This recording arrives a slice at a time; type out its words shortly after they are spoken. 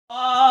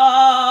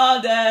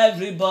God,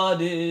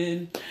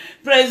 everybody.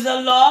 Praise the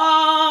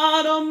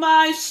Lord, oh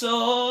my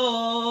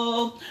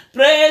soul.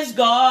 Praise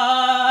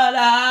God,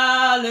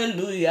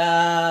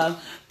 hallelujah.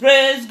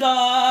 Praise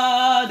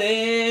God,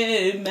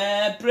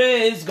 amen.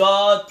 Praise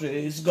God,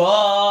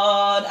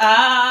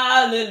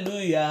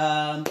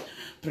 hallelujah.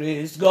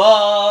 Praise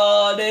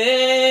God,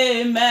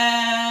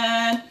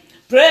 amen.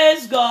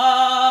 Praise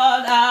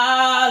God,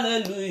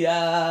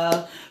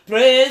 hallelujah.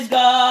 Praise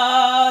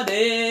God,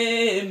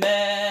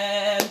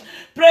 amen.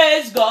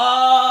 Praise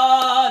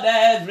God,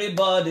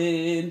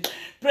 everybody.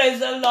 Praise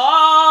the Lord,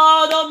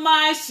 oh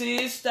my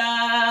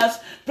sisters.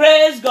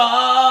 Praise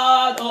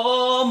God,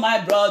 oh my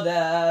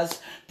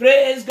brothers.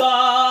 Praise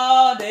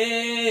God,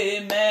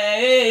 amen,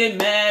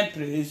 amen.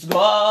 Praise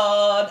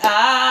God,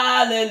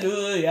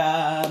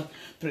 hallelujah.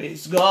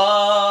 Praise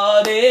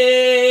God,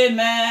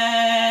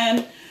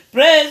 amen.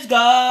 Praise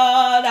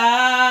God,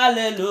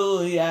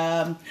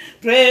 hallelujah.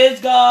 Praise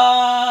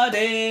God,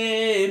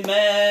 amen.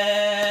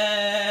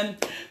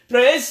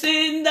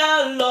 Praising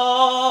the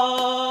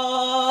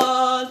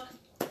Lord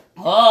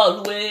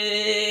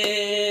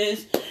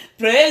always.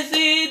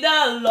 Praising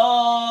the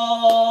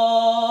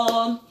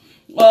Lord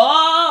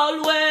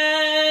always.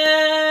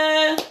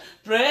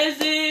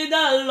 Praising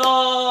the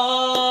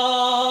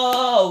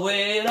Lord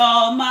with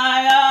all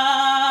my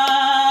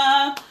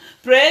heart.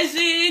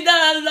 Praising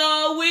the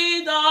Lord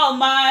with all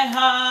my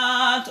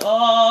heart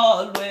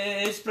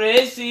always.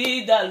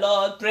 Praising the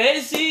Lord.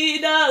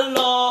 Praising the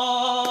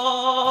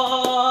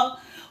Lord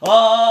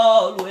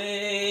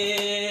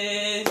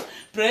always.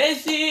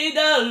 Praising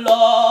the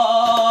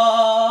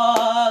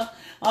Lord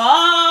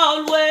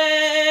always.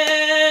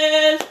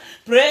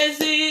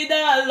 Praising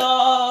the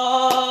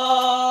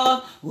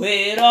Lord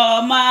with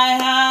all my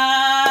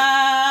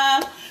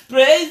heart.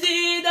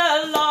 Praising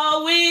the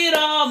Lord with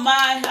all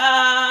my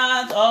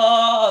heart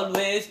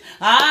always.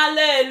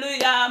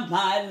 Hallelujah,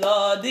 my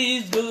Lord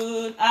is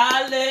good.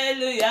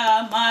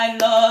 Hallelujah, my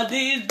Lord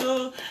is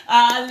good.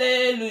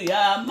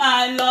 Hallelujah,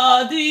 my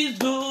Lord is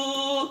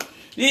good.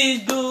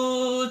 He's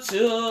good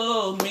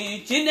to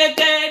me.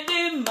 Chineke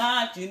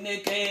dima,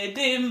 Chineke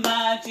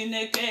dima,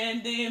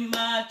 Chineke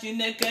dima,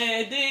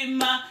 Chineke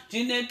dima,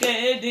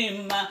 Chineke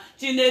dima,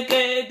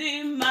 Chineke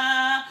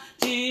dima,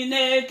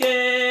 Chineke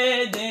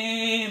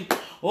dim.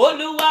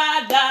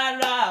 Olúwa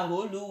dára,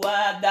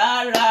 Olúwa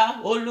dára,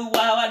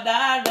 Olúwa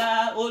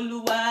dára,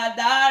 Olúwa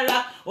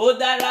dára, ó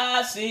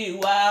dára sí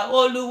wa.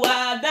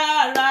 Olúwa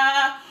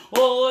dára,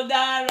 ó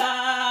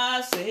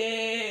dára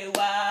sí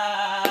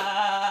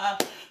wa.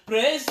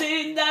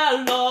 Praising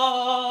the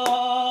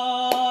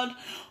Lord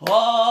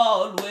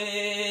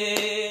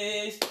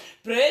always.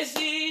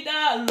 Praising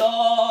the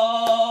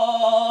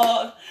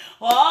Lord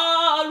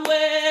always.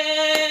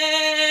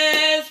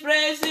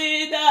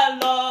 Praising the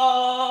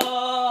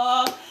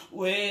Lord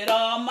with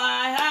all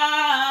my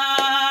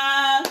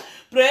heart.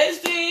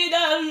 Praising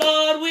the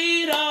Lord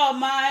with all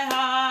my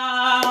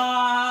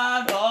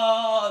heart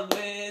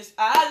always.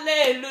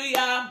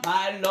 Hallelujah,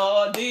 my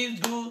Lord is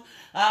good.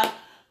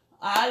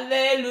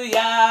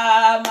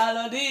 Hallelujah, my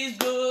Lord is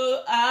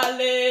good.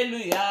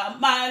 Hallelujah,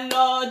 my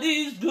Lord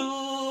is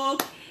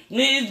good.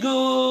 He's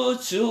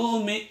good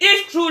to me.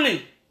 If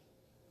truly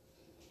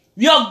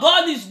your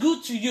God is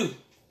good to you,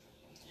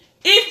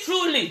 if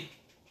truly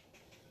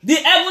the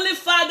Heavenly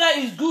Father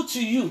is good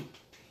to you,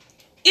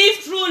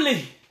 if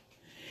truly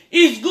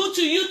He's good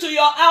to you, to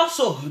your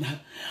household,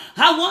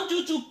 I want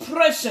you to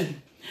praise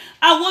Him.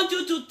 I want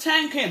you to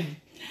thank Him.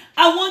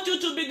 I want you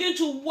to begin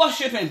to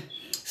worship Him.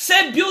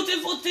 Say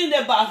beautiful thing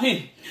about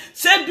Him.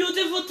 Say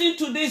beautiful thing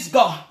to this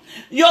God.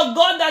 Your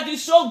God that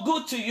is so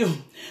good to you.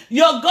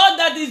 Your God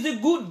that is the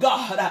good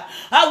God.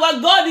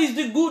 Our God is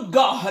the good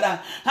God.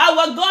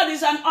 Our God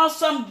is an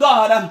awesome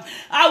God.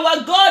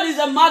 Our God is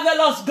a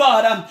marvelous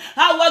God.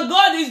 Our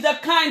God is the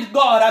kind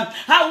God.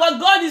 Our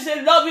God is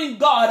a loving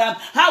God.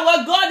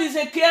 Our God is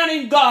a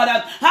caring God.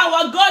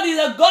 Our God is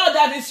a God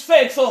that is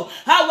faithful.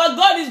 Our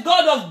God is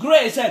God of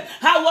grace.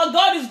 Our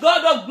God is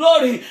God of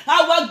glory.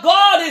 Our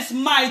God is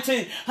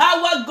mighty.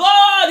 Our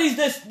God is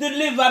the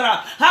deliverer.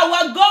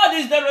 Our God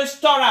is the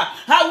restorer.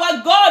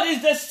 Our God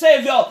is the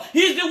Savior.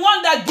 He's the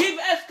one that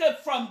gives escape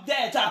from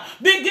death.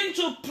 Begin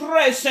to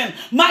praise Him.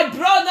 My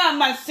brother and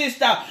my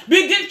sister,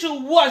 begin to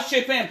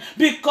worship Him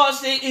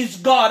because He is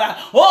God.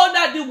 Oh,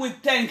 Daddy, we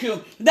thank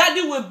you.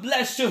 Daddy, we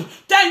bless you.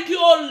 Thank you,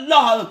 oh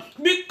Lord,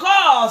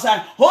 because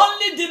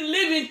only the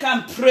living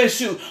can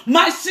praise you.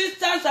 My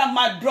sisters and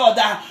my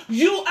brother,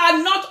 you are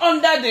not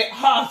under the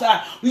earth.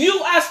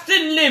 You are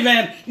still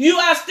living. You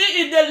are still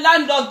in the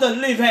land of the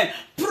living.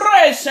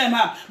 Praise Him,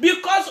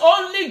 because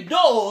only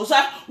those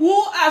who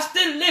are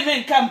still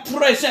living can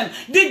praise Him.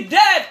 The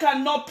dead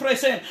cannot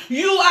praise Him.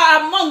 You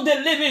are among the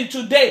living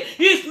today.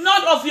 It's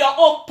not of your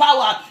own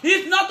power.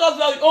 It's not of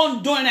your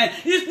own doing it.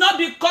 It's not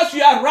because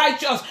you are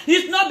righteous.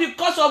 It's not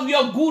because of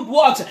your good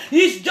works.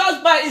 It's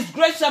just by His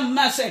grace and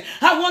mercy.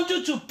 I want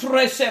you to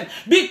praise Him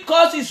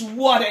because He's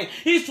worthy.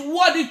 He's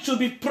worthy to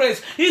be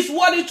praised. He's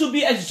worthy to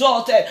be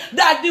exalted.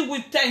 Daddy,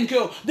 we thank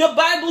you. The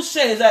Bible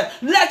says,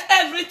 let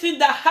everything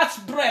that has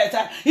breath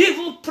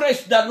even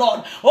praise the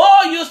Lord.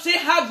 Oh, you still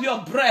have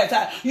your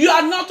breath. You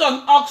are not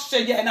on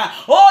oxygen.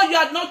 Oh, you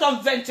are not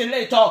on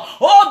ventilator.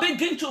 Oh,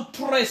 begin to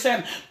praise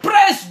Him.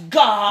 Praise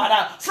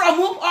God, from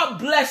whom all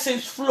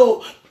blessings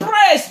flow.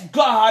 Praise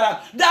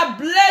God that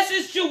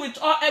blesses you with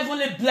all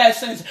heavenly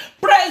blessings.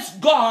 Praise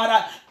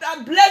God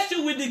that bless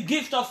you with the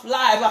gift of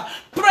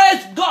life.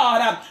 Praise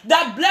God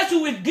that bless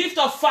you with gift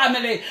of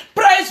family.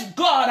 Praise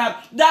God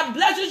that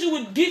blesses you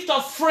with gift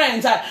of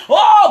friends.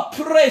 Oh,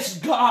 praise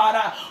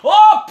God.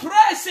 Oh,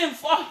 praise Him.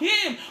 For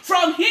Him,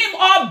 from Him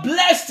all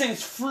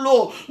blessings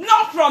flow.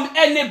 Not from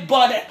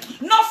anybody,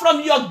 not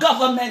from your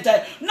government,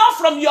 not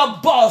from your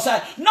boss,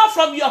 not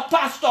from your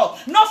pastor,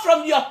 not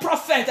from your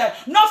prophet,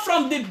 not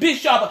from the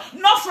bishop,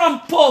 not from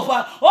Pope,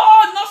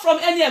 oh, not from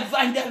any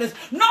evangelist,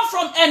 not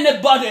from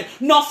anybody,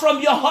 not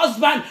from your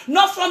husband,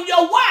 not from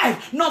your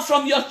wife, not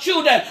from your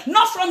children,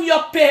 not from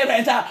your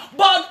parents,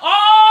 but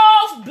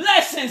all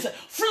blessings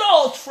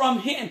flows from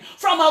Him,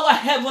 from our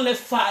Heavenly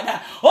Father.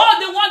 Oh,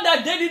 the one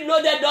that daily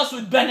loaded us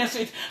with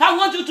benefit. I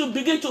want you to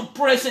begin to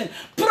praise Him.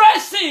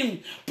 Praise Him.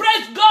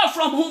 Praise God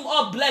from whom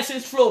all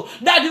blessings flow.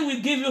 Daddy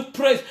will give you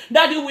praise.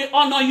 Daddy will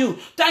honor you.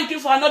 Thank you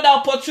for another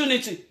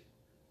opportunity.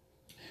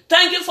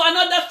 Thank you for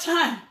another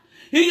time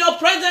in your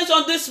presence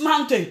on this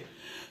mountain.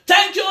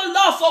 Thank you,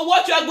 Lord, for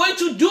what you are going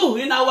to do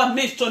in our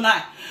midst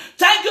tonight.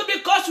 Thank you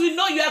because we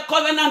know you are a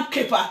covenant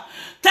keeper.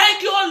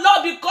 Thank you,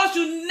 Lord, because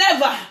you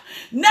never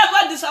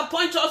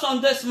disappoint us on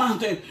this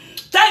mountain.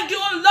 Thank you,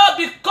 Lord,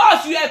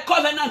 because you are a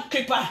covenant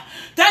keeper.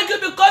 Thank you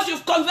because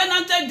you've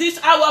covenanted this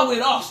hour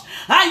with us.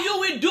 And you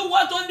will do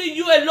what only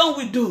you alone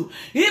will do.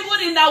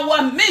 Even in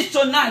our midst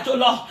tonight, oh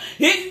Lord.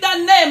 In the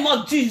name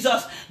of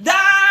Jesus.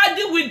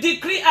 Daddy, we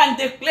decree and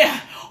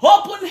declare.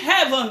 Open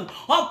heaven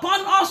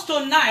upon us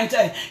tonight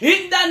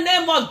in the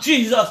name of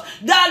Jesus.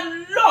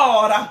 That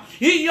Lord,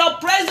 in your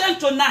presence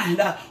tonight,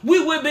 we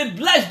will be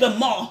blessed the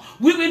more.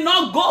 We will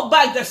not go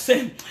back the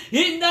same.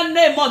 In the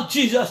name of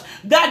Jesus,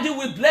 Daddy,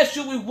 we bless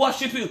you, we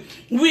worship you,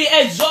 we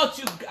exalt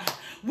you, God.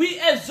 We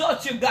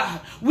exalt you,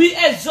 God. We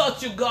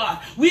exalt you, God.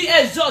 We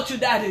exalt you,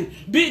 Daddy.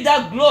 Be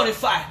thou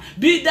glorified.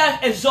 Be thou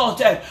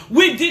exalted.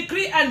 We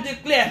decree and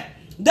declare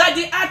that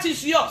the earth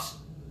is yours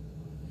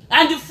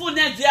and the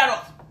fullness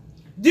thereof.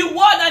 The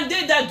world and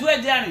they that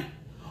dwell therein.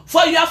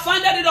 For you have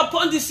founded it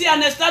upon the sea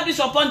and established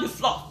upon the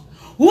flood.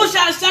 Who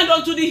shall stand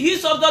unto the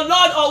hills of the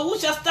Lord, or who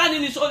shall stand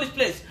in his holy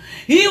place?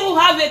 He who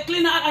have a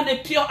clean heart and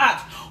a pure heart,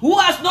 who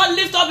has not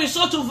lifted up his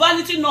soul to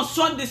vanity, nor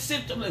sworn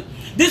deceitfully,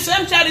 the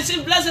same shall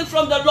receive blessing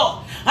from the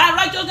Lord, and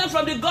righteousness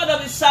from the God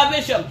of his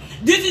salvation.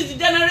 This is the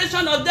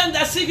generation of them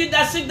that seek it,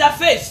 that seek their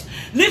face.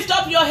 Lift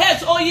up your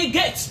heads, O ye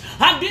gates,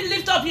 and be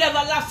lift up ye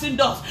everlasting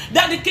doors,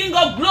 that the King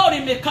of glory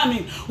may come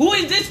in. Who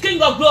is this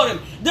King of glory?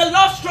 The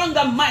Lord strong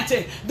and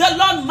mighty, the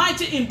Lord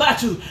mighty in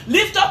battle.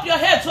 Lift up your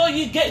heads, O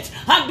ye gates,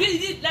 and be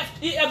ye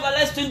left ye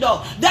everlasting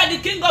door, that the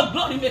King of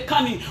glory may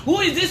come in.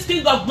 Who is this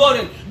King of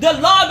glory? The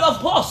Lord of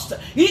hosts.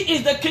 He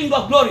is the King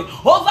of glory.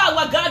 Over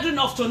our gathering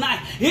of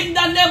tonight, in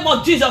the name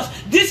of Jesus,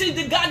 this is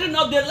the gathering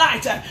of the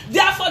light.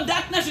 Therefore,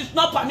 darkness is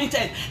not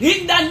permitted.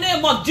 In the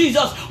name of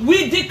Jesus,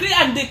 we decree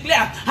and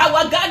declare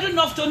our gathering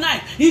of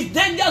tonight is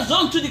danger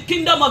zone to the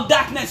kingdom of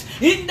darkness.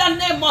 In the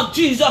name of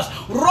Jesus,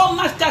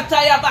 Romans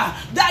Katayaba,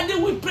 Daddy,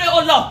 we pray,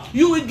 oh Lord,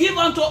 you will give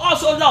unto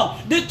us, oh Lord,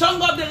 the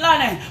tongue of the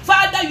lion.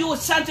 Father, you will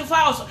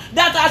sanctify us,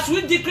 that as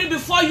we decree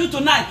before you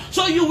tonight,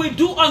 so you will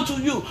do unto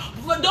you.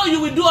 Though you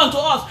will do unto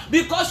us,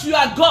 because you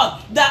are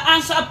God that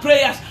answer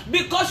prayers,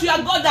 because you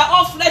are God that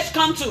all flesh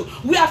come to.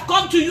 We have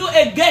come to you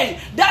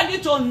again. Daddy,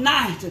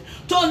 tonight,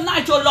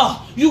 oh Lord,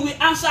 you will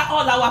answer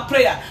all our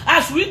prayer.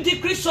 As we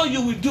decree, so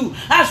you will do.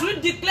 As we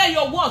declare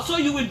your word, so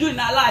you will do in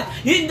our life.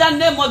 In the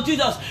name of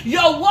Jesus,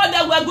 your word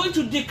that we are going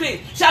to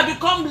decree shall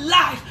become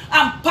life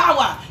and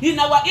power in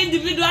our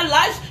individual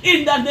lives.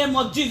 In the name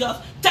of Jesus,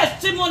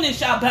 testimony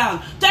shall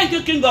abound. Thank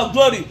you, King of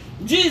glory.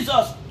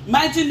 Jesus'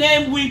 mighty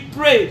name we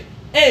pray.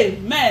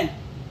 Amen.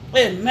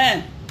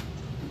 Amen.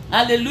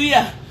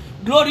 Hallelujah.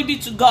 Glory be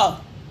to God.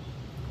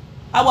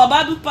 Our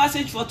Bible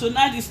passage for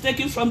tonight is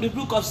taken from the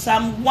book of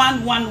Psalm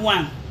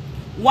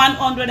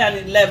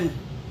 111.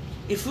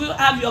 If you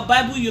have your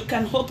Bible, you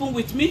can open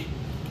with me.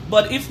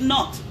 But if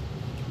not,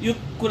 you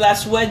could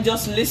as well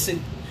just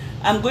listen.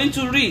 I'm going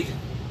to read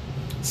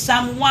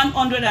Psalm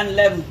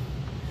 111.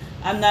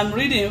 And I'm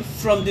reading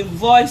from the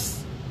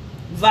Voice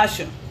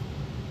version.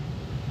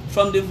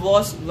 From the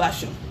Voice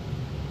version.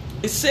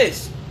 It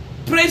says,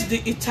 praise the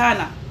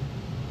Eternal.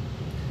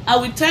 I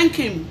will thank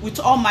him with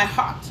all my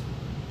heart,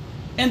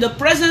 in the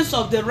presence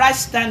of the right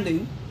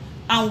standing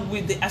and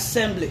with the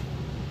assembly.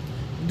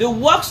 The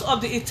works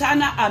of the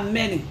Eternal are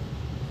many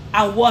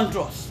and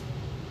wondrous.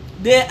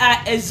 They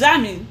are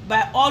examined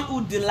by all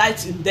who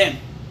delight in them.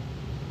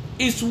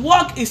 His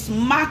work is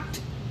marked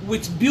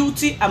with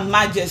beauty and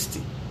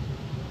majesty.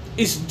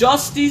 His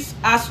justice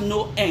has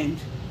no end.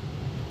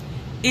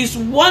 His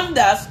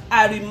wonders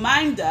are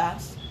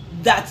reminders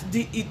that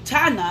the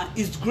Eternal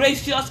is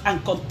gracious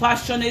and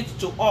compassionate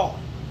to all.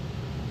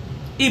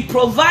 He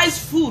provides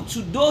food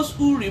to those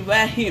who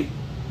revere him.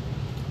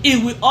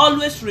 He will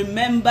always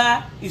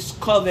remember his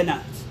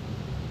covenant.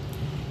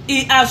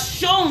 He has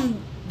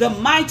shown the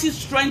mighty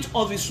strength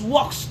of his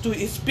works to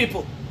his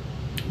people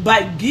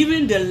by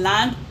giving the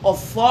land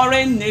of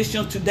foreign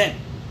nations to them.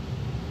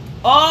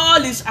 All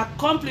his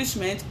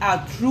accomplishments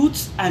are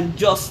truth and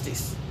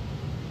justice.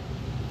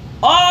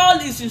 All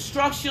his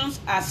instructions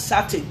are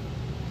certain.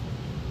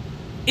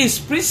 His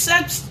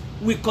precepts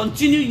will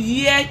continue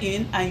year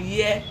in and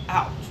year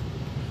out,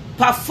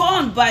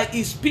 performed by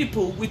his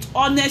people with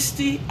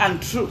honesty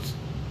and truth.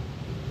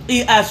 He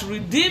has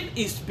redeemed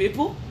his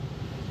people,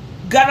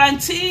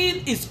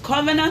 guaranteeing his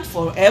covenant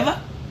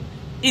forever.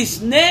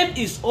 His name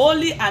is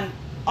holy and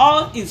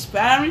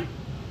awe-inspiring.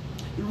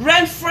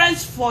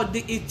 Reverence for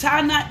the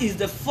eternal is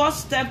the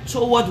first step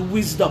toward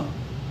wisdom.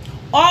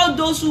 All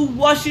those who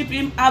worship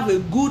him have a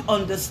good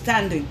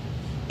understanding.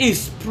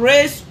 His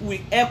praise will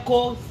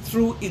echo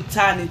through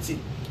eternity.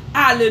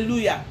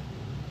 Hallelujah.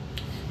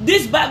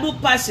 This Bible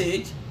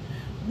passage,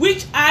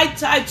 which I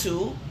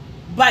title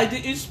by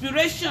the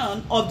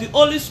inspiration of the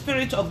Holy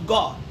Spirit of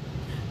God,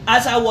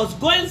 as I was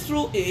going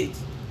through it,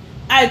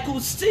 I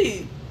could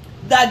see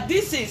that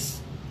this is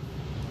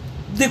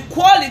the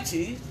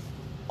quality,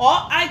 or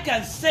I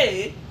can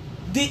say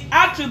the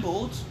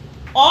attributes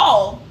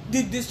or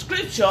the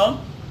description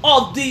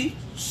of the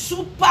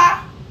super,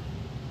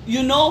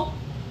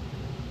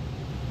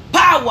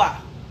 power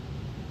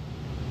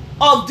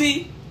of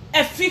the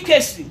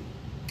efficacy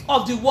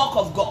of the work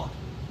of God.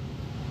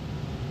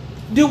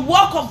 The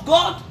work of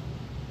God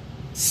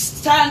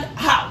stand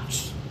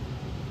out.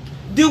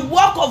 The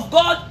work of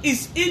God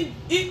is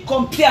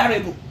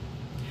incomparable.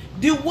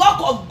 The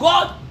work of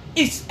God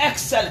is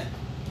excellent.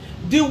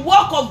 The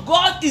work of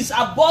God is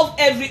above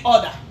every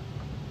other.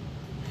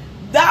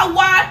 That's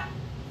why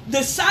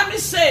the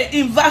psalmist say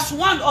in verse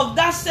 1 of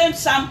that same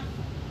Psalm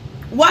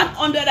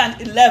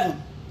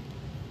 111,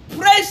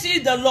 praise ye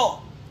the Lord.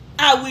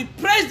 I will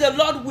praise the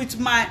Lord with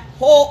my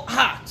whole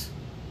heart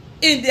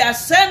in the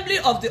assembly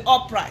of the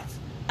upright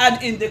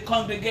and in the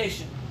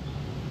congregation.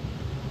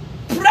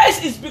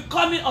 Praise is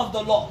becoming of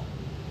the Lord.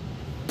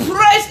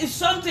 Praise is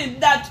something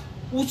that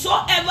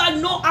whosoever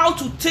know how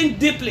to think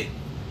deeply,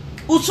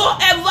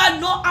 whosoever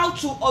know how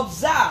to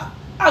observe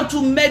and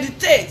to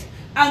meditate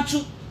and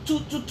to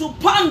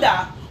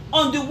ponder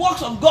on the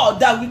works of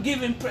God, that will give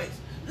him praise.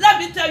 Let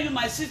me tell you,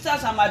 my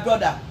sisters and my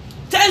brother,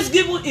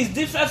 thanksgiving is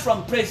different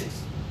from praises.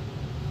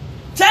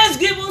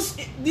 Thanksgiving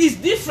is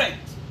different.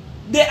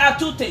 There are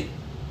two things.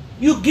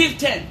 You give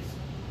thanks.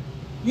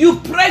 You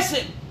praise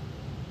him.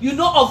 You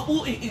know of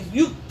who he is.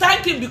 You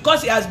thank him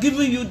because he has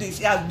given you this.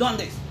 He has done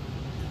this.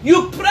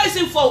 You praise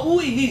him for who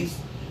he is.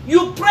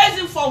 You praise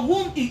him for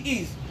whom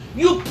he is.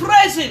 You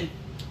praise him.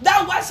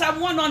 That was Psalm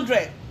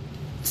 100.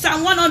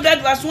 Psalm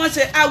 100 verse 1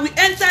 says, I will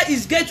enter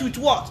his gate with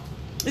what?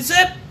 It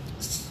said,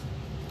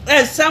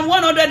 Psalm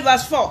 100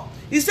 verse 4.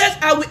 It says,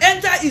 I will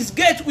enter his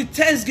gate with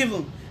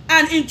thanksgiving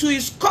and into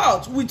his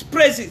court with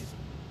praises.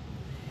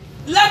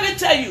 Let me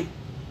tell you,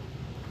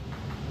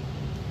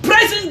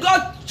 praising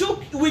God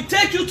will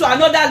take you to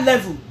another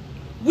level.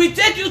 We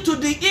take you to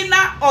the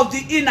inner of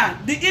the inner,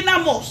 the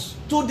innermost,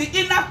 to the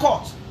inner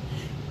court.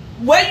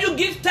 When you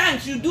give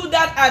thanks, you do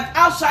that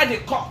outside the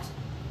court.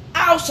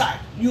 Outside,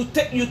 you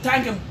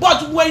thank him.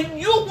 But when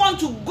you want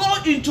to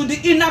go into the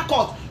inner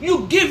court,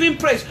 you give him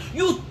praise.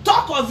 You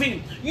talk of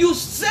him. You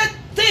say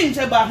things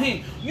about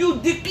him. You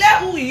declare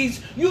who he is.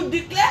 You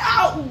declare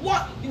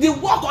what the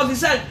work of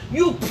his hand.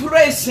 You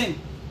praise him.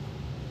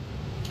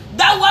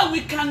 That's why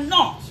we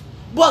cannot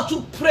but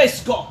to praise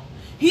God.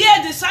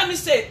 Here the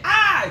psalmist said,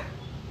 I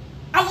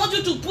want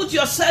you to put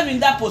yourself in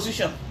that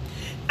position.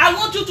 I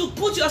want you to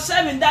put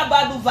yourself in that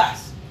Bible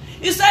verse.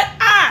 He said,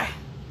 I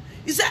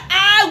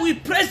will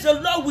praise the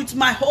Lord with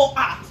my whole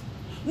heart.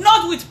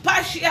 Not with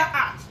partial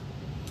heart.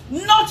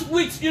 Not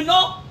with,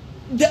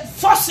 the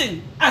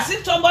forcing, as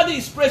if somebody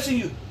is praising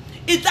you.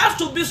 It has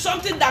to be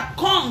something that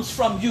comes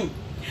from you.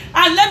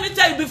 And let me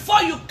tell you,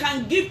 before you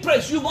can give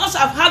praise, you must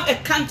have had a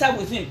encounter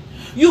with him.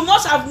 You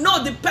must have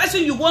known the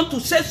person you want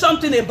to say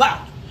something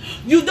about.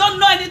 You don't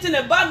know anything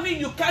about me,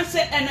 you can't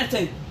say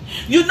anything.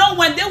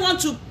 When they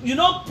want to,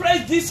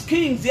 praise these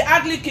kings, the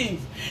ugly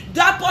kings,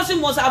 that person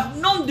must have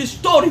known the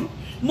story,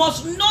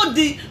 must know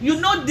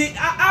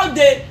how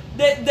they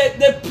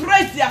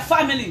praise their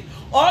family,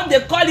 or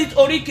they call it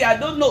oriki, I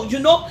don't know,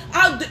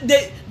 how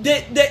they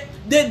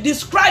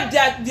describe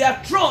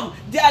their throne,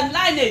 their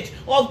lineage,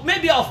 or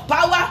maybe of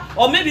power,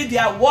 or maybe they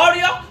are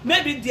warrior,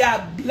 maybe they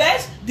are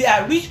blessed, they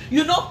are rich,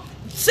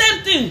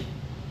 same thing.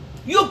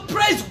 You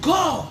praise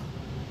God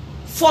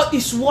for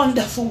his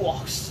wonderful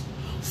works,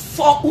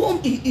 for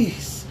whom he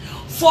is,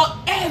 for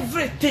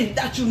everything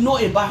that you know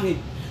about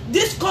him.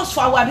 This calls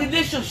for our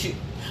relationship,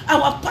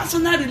 our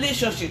personal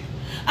relationship.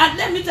 And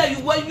let me tell you,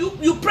 when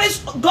you praise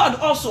God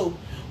also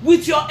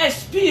with your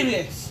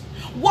experience,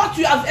 what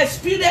you have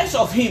experienced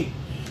of him,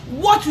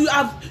 what you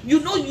have, you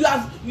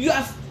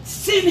have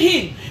seen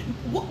him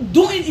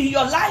doing in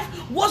your life,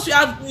 what you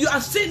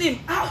have seen him,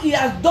 how he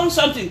has done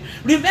something.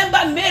 Remember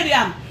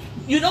Miriam,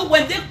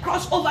 when they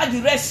crossed over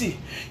the Red Sea,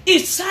 he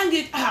sang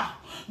it out.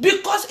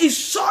 because he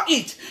saw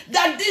it,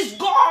 that this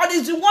God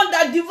is the one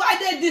that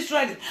divided this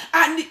realm.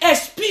 And the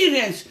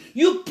experience,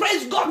 you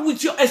praise God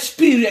with your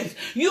experience.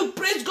 You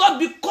praise God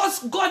because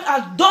God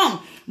has done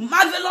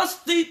marvelous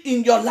things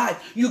in your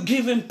life. You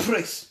give him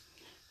praise.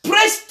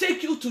 Praise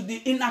take you to the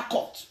inner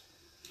court.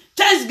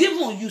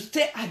 Thanksgiving, you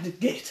stay at the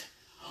gate.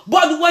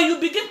 But when you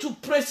begin to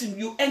praise him,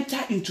 you enter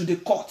into the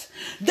court.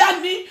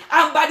 That means,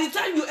 and by the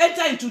time you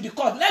enter into the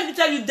court, let me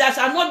tell you, there's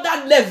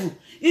another level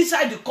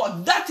inside the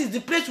court. That is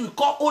the place we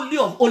call Holy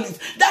of Holies.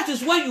 That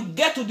is when you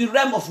get to the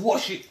realm of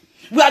worship.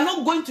 We are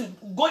not going to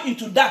go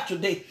into that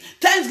today.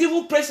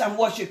 Thanksgiving, praise, and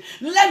worship.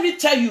 Let me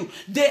tell you,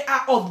 they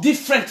are of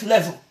different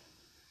level.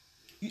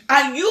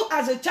 And you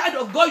as a child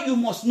of God, you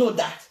must know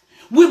that.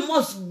 We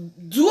must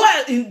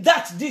dwell in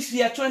that this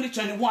year,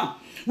 2021.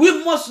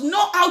 We must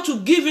know how to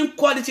give him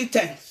quality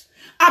thanks.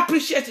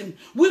 Appreciate him.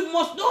 We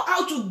must know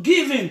how to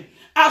give him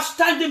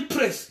outstanding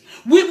praise.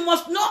 We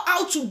must know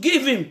how to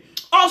give him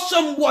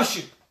awesome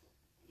worship.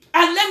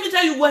 And let me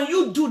tell you, when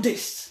you do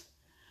this,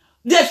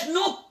 there's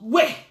no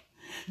way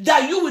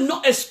that you will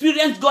not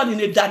experience God in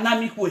a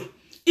dynamic way.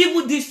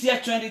 Even this year,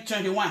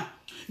 2021.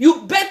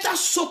 You better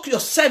soak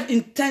yourself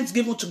in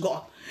thanksgiving to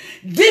God.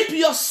 Dip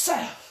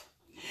yourself,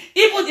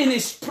 even in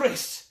his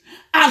praise,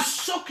 and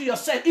soak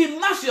yourself,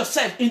 immerse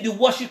yourself in the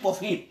worship of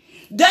him.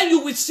 Then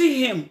you will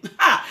see him.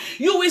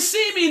 You will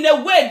see him in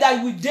a way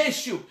that will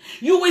daze you.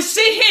 You will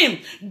see him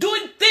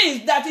doing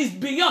things that is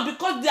beyond,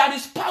 because there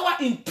is power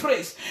in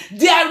praise.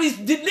 There is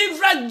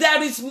deliverance.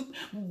 There is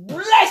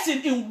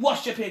blessing in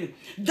worshiping him.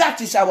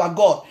 That is our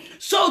God.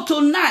 So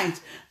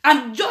tonight,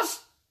 I'm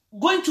just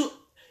going to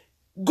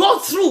go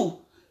through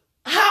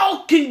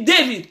how King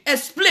David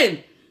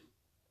explained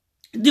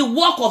the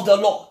work of the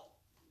Lord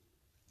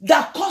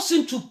that caused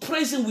him to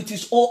praise him with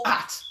his whole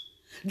heart.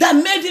 That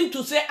made him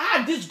to say,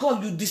 this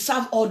God, you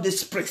deserve all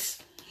this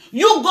praise.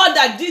 You God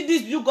that did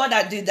this, you God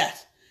that did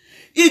that.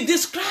 He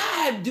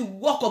described the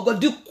work of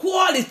God, the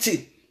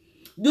quality,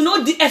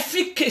 the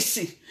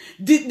efficacy,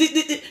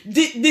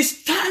 the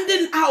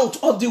standing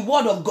out of the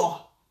word of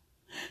God.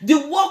 The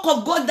work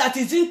of God that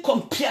is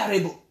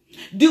incomparable.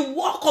 The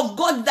work of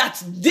God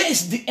that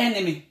dares the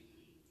enemy.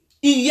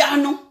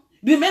 Iyanu.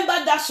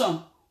 Remember that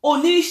song?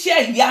 Onishe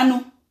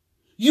Iyanu.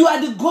 You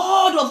are the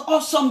God of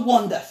awesome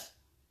wonders.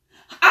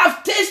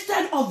 I've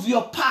tasted of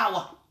your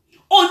power.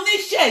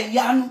 Onishe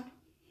Iyanu.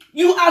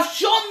 You have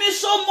shown me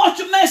so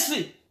much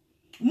mercy.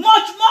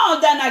 Much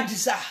more than I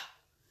desire.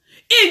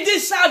 He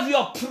deserves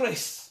your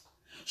praise.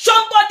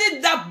 Somebody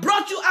that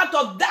brought you out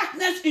of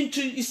darkness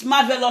into his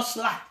marvelous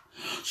light.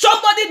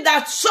 Somebody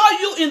that saw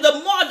you in the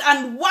mud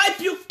and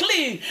wiped you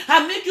clean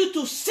and made you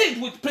to sit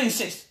with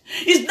princes.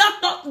 Is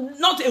that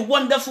not a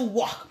wonderful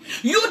work?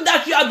 You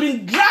that you have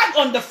been dragged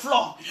on the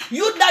floor.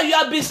 You that you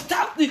have been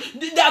stamped,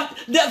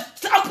 they've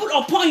trampled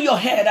upon your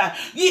head.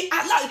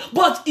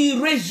 But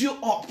he raised you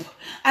up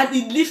and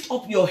he lifted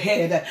up your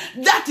head.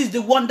 That is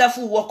the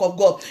wonderful work of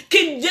God.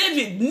 King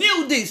David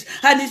knew this,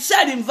 and he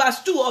said in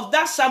verse 2 of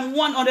that Psalm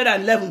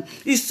 111,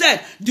 he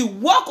said, the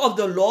work of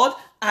the Lord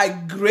are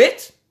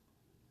great,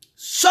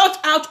 sought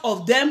out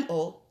of them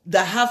all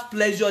that have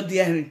pleasure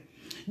therein.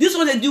 This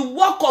one, the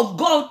work of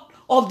God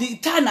of the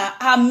eternal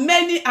are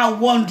many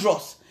and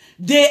wondrous.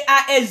 They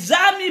are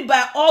examined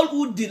by all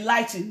who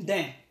delight in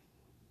them.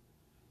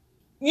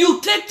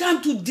 You take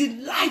time to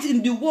delight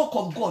in the work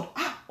of God.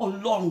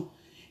 Alone.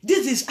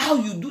 This is how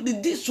you do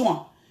this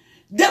one.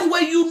 Then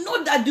when you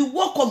know that the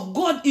work of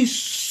God is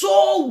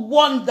so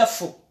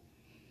wonderful.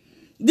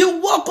 The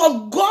work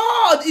of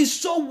God is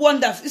so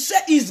wonderful. It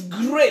says it's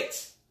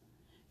great.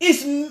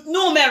 It's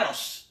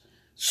numerous.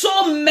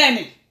 So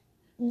many.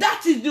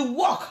 That is the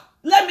work.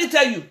 Let me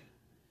tell you.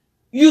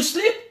 You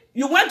sleep,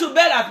 you went to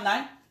bed at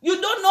night,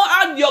 you don't know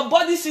how your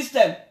body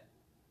system,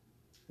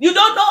 you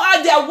don't know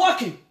how they are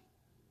working.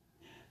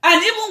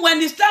 And even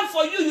when it's time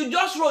for you, you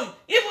just roll.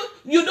 Even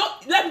you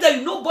don't, let me tell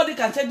you, nobody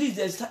can say this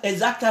is the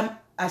exact time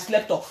I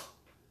slept off.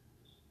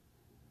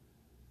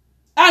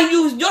 And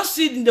you just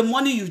sit in the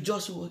morning, you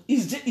just work.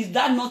 Is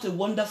that not a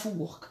wonderful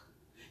work?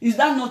 Is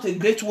that not a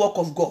great work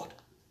of God?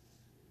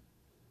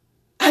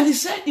 And he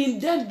said, in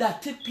them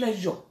that take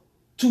pleasure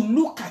to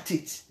look at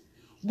it.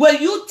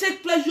 When you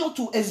take pleasure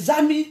to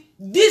examine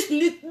this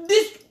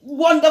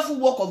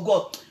wonderful work of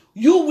God,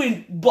 you will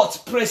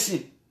but praise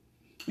him.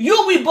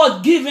 You will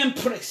but give him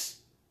praise.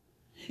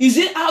 Is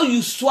it how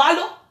you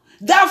swallow?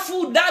 That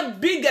food,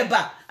 that big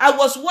bag. I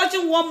was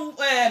watching one,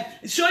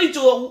 showing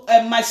to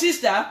my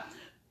sister,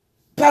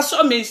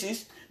 Pastor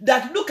Mrs.,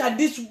 that look at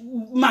this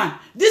man.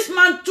 This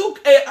man took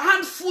a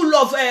handful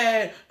of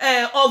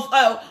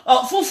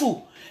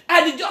fufu.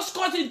 And he just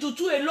cut into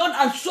two alone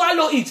and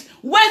swallow it.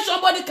 When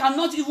somebody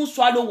cannot even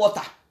swallow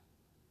water.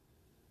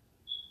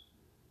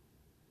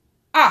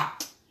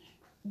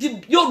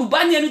 If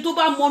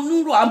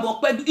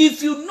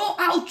you know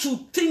how to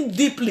think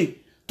deeply,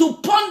 to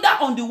ponder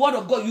on the word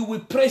of God, you will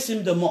praise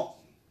him the more.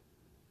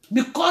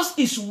 Because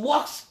his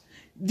works,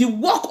 the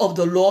work of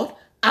the Lord,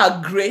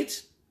 are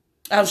great,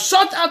 and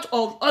sought out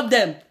of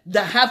them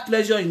that have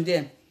pleasure in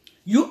them.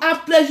 You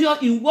have pleasure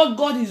in what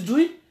God is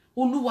doing.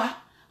 Oluwa,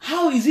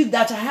 how is it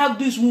that I have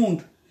this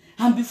wound?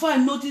 And before I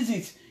notice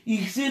it,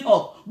 it's healed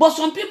up. But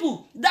some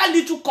people, that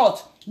little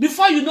cut,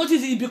 before you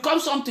notice it, it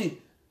becomes something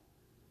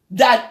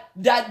that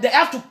they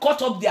have to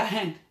cut up their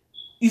hand.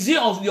 Is it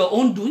of your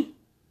own doing?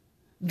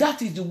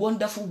 That is the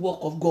wonderful work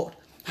of God.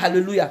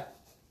 Hallelujah.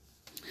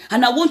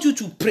 And I want you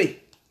to pray.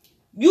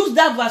 Use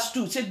that verse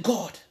 2. Say,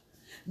 God,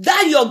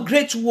 that your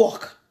great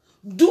work,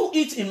 do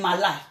it in my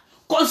life.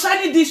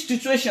 Concerning this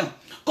situation,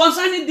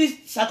 concerning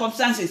these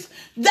circumstances.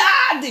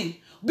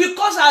 Daddy,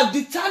 because I've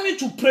determined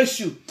to praise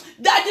you.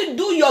 Daddy,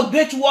 do your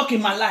great work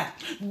in my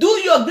life. Do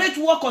your great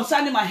work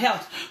concerning my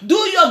health. Do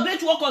your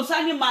great work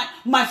concerning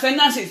my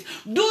finances.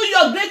 Do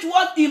your great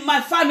work in my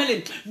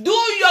family. Do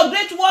your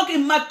great work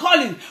in my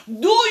calling.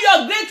 Do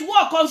your great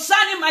work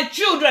concerning my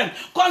children,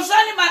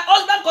 concerning my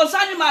husband,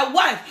 concerning my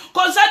wife,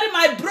 concerning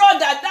my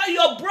brother, that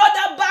your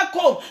brother back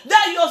home,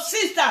 that your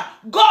sister.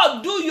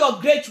 God, do your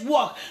great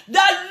work. The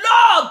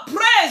Lord,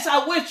 praise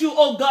await you,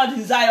 O God,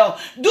 in Zion.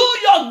 Do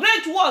your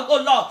great work,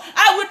 O Lord.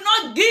 I will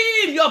not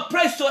give your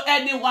praise to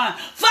anyone.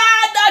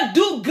 Father,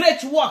 do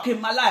great work in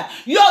my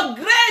life. Your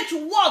great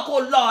work,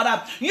 oh Lord.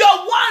 Your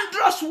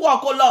wondrous work,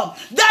 oh Lord.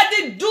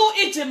 Daddy, do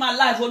it in my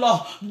life, oh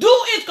Lord. Do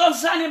it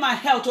concerning my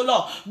health, oh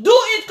Lord. Do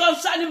it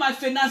concerning my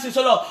finances,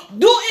 oh Lord.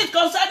 Do it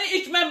concerning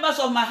each member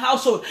of my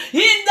household.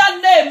 In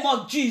the name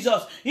of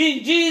Jesus.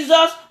 In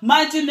Jesus'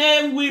 mighty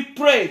name we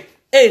pray.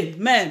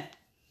 Amen.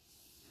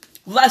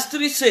 Verse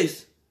 3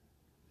 says,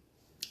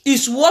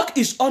 his work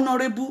is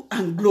honorable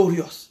and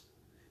glorious.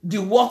 The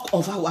work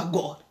of our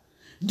God.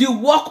 The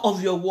work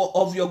of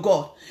your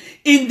God.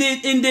 In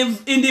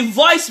the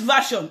Voice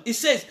version, it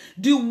says,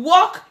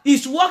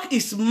 his work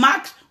is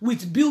marked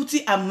with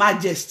beauty and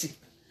majesty.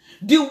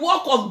 The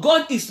work of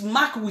God is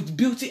marked with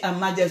beauty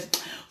and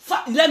majesty.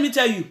 Let me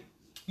tell you,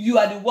 you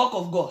are the work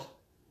of God.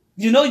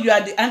 You know, you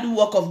are the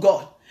handiwork of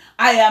God.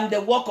 I am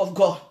the work of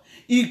God.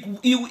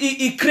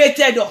 He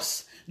created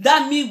us.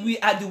 That means we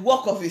are the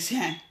work of his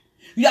hand.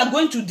 You are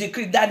going to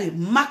decree, Daddy,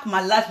 mark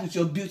my life with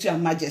your beauty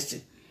and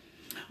majesty.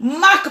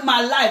 Mark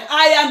my life.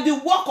 I am the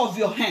work of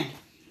your hand.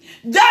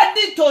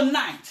 Daddy,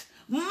 tonight,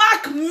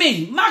 mark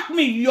me,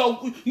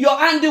 your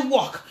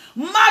handiwork.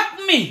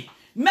 Mark me.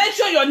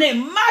 Mention your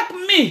name. Mark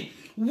me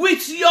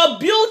with your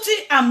beauty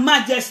and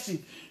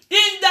majesty.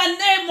 In the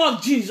name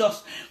of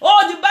Jesus.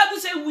 Oh, the Bible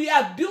says we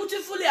are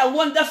beautifully and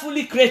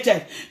wonderfully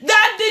created.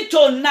 Daddy,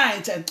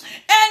 tonight,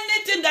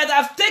 anything that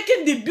has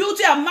taken the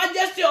beauty and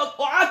majesty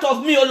out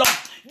of me, oh Lord,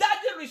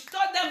 Daddy,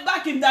 restore them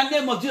back in the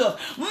name of Jesus.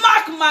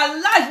 Mark my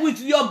life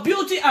with your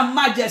beauty and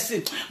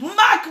majesty.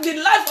 Mark the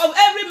life of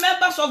every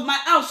member of my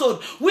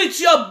household with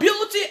your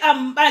beauty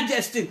and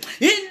majesty.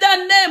 In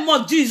the name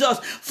of Jesus.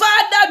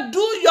 Father, do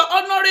your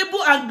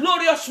honorable and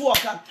glorious work.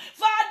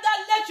 Father,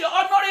 let your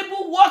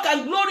honorable work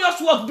and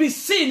glorious work be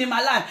seen in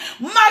my life.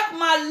 Mark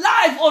my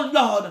life, oh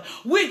Lord,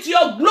 with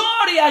your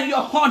glory and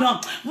your honor.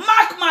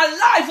 Mark my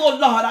life, oh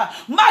Lord.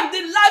 Mark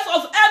the life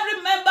of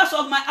every member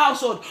of my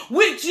household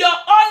with your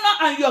honor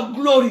and your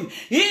glory.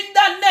 In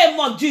the name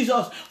of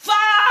Jesus.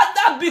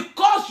 Father,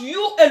 because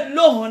you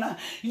alone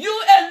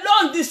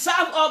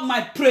deserve all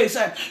my praise.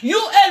 You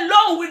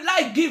alone will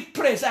I give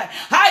praise. I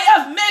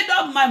have made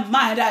up my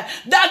mind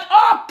that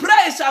all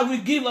praise I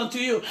will give unto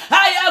you.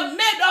 I have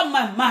made up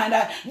my mind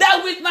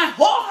that with my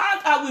whole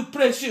heart I will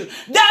praise you.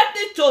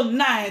 Daddy,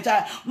 tonight,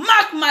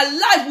 mark my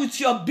life with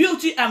your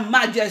beauty and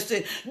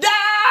majesty.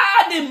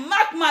 Daddy,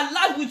 mark my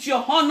life with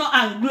your honor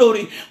and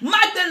glory.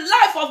 Mark the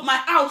life of my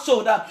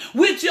household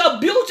with your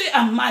beauty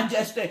and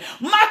majesty.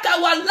 Mark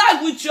our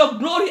life with your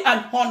glory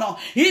and honor.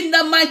 In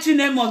the mighty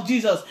name of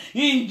Jesus.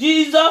 In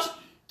Jesus'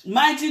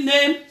 mighty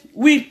name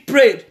we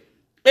prayed.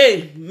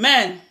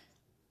 Amen.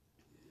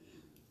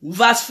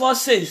 Verse 4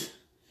 says,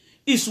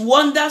 his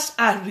wonders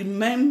are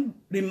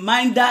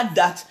reminder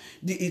that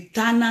the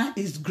Eternal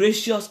is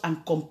gracious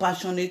and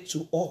compassionate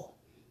to all.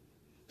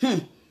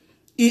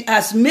 He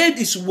has made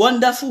his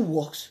wonderful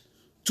works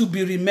to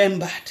be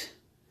remembered.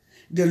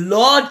 The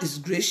Lord is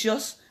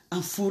gracious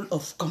and full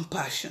of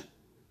compassion.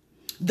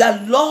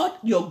 The Lord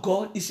your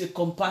God is a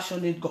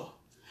compassionate God.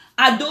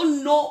 I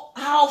don't know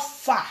how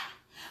far,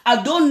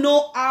 I don't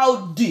know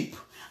how deep,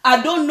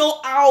 I don't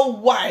know how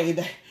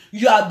wide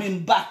you have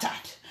been battered.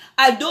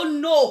 I don't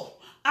know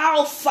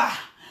how far,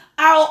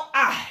 how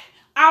high,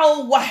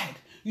 how wide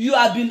you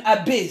have been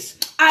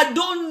abased. I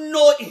don't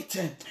know it.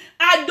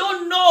 I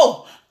don't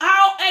know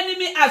how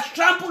enemy has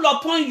trampled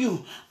upon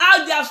you,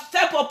 how they have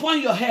stepped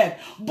upon your head.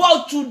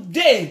 But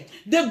today,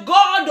 the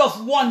God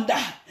of wonder,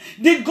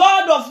 the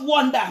God of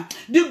wonder,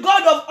 the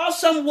God of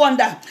awesome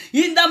wonder,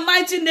 in the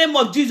mighty name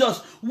of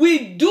Jesus,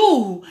 we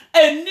do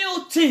a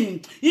new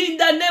thing. In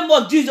the name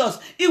of Jesus,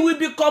 He will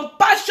be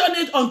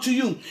compassionate unto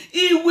you.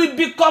 He will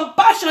be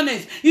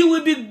compassionate. He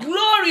will be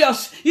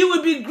glorious. He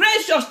will be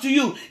gracious to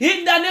you.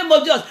 In the name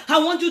of Jesus, I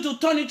want you to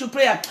turn into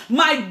prayer.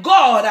 My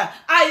God,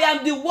 I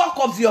am the work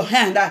of your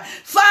hand.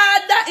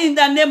 Father, in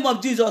the name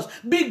of Jesus,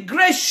 be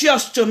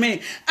gracious to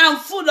me and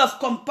full of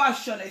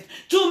compassion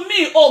to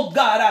me, oh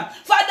God.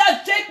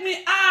 Father, take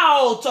me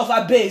out of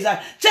a base.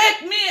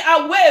 Take me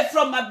away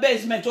from my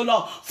basement, oh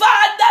Lord.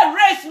 Father,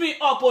 raise me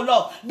up, oh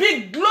Lord.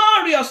 Be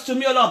glorious to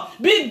me, oh Lord.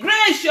 Be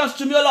gracious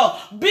to me, oh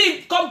Lord.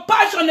 Be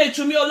compassionate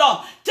to me, oh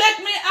Lord.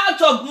 Take me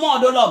out of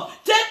mud, oh Lord.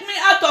 Take me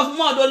out of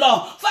mud, oh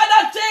Lord.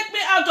 Father, take me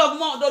out of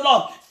mud, oh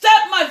Lord.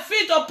 Set my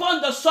feet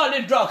upon the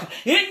solid rock.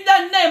 In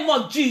the name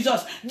of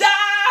Jesus.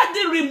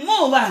 Daddy,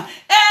 remove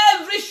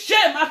every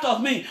shame out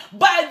of me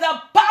by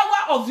the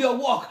power of your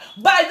work,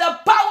 by the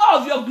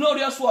power of your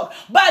glorious work,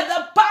 by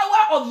the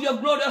power of your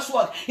glorious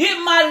work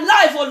in my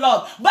life, oh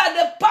Lord, by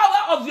the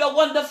power of your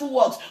wonderful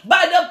works,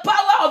 by the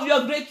power of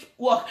your great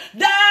work.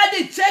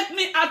 Daddy, take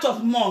me out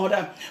of mud.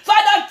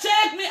 Father,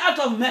 take me out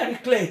of merry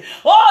clay.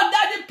 Oh,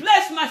 Daddy,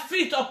 place my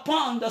feet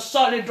upon the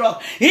solid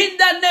rock. In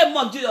the name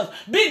of Jesus,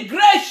 be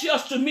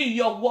gracious to me,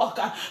 your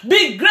worker.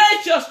 Be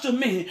gracious to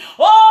me.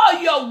 Oh,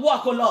 your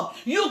work, oh Lord.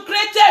 You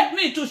created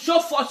me to show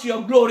forth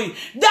your glory.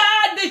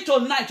 Daddy,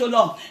 tonight, oh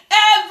Lord,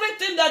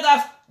 everything that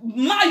has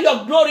marred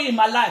your glory in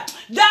my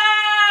life,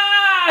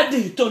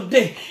 Daddy,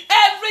 today,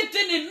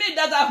 everything in me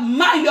that have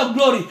marred your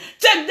glory,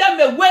 take them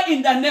away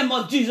in the name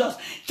of Jesus.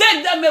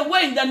 Take them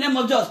away in the name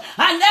of Jesus.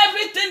 And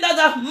everything that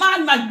have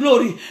marred my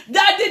glory,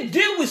 Daddy,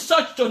 deal with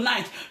such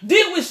tonight.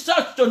 Deal with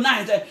such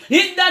tonight.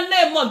 In the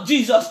name of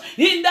Jesus.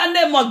 In the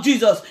name of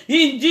Jesus.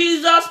 In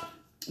Jesus'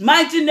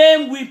 mighty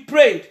name we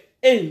pray.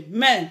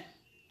 Amen.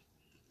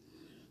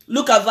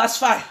 Look at verse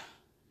 5.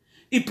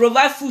 He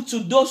provides food to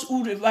those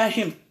who revere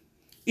him.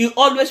 He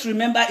always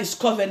remembers his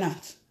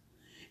covenant.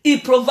 He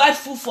provides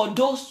food for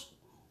those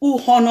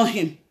who honor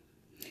him.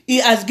 He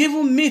has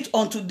given meat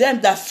unto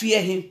them that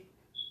fear him.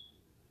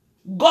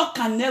 God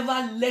can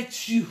never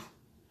let you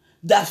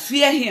that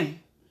fear him.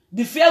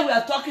 The fear we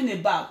are talking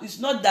about is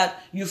not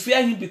that you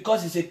fear him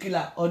because he's a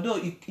killer, although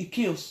he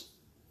kills.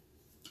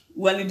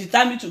 When he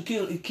determined to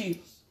kill, he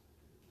kills.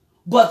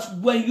 But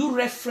when you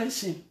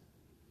reference him,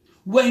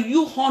 when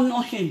you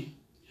honor him,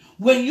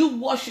 when you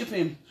worship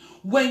him,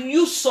 when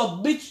you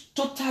submit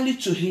totally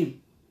to him,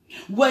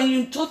 when you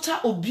in total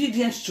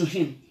obedience to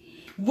him,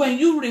 when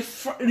you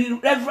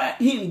reverence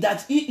him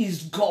that he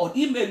is God,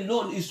 him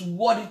alone is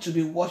worthy to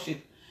be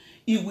worshipped,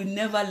 he will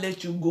never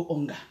let you go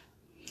hunger.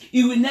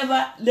 He will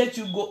never let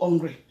you go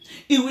hungry.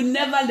 He will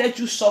never let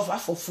you suffer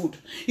for food.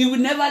 He will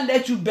never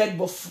let you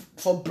beg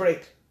for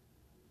bread.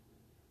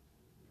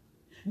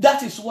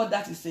 That is what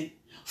that is saying.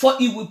 For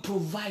he will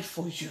provide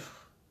for you.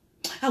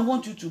 I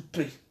want you to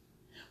pray.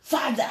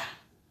 Father,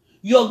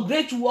 your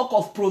great work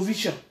of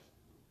provision,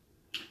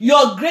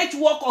 your great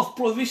work of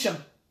provision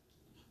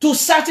to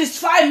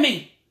satisfy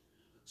me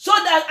so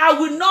that I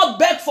will not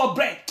beg for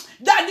bread.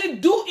 Daddy,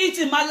 do it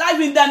in my life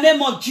in the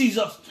name of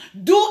Jesus.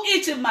 Do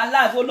it in my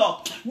life, oh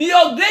Lord.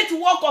 Your great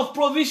work of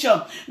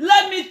provision.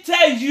 Let me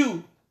tell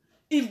you,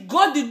 if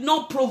God did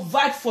not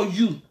provide for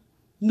you,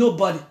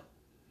 nobody.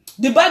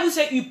 The Bible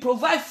says he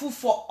provides food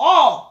for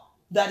all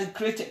that he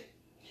created.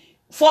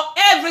 For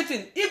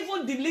everything,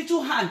 even the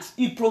little ants,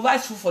 he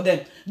provides food for them.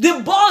 The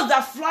birds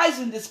that flies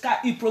in the sky,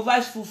 he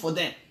provides food for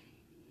them.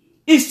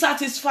 He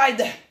satisfies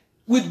them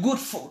with good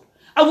food.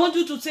 I want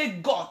you to say,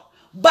 God,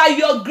 by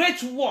your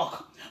great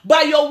work,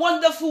 by your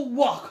wonderful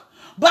work,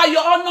 by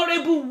your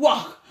honorable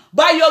work,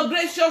 by your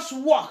gracious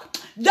work,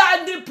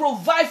 Daddy,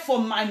 provide for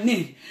my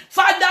need.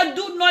 Father,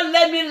 do not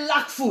let me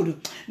lack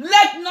food.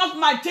 Let not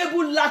my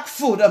table lack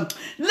food.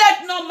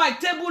 Let not my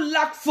table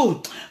lack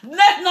food.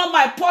 Let not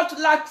my pot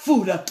lack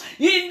food.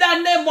 In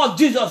the name of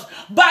Jesus,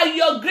 by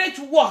your great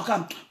work,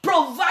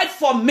 provide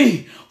for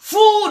me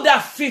food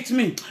that fits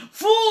me.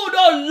 Food,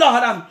 oh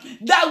Lord,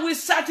 that will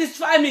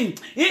satisfy me.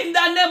 In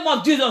the name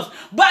of Jesus,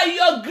 by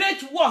your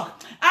great work,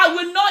 I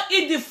will not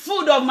eat the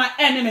food of my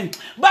enemy.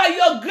 By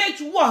your great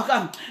work,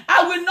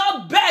 I will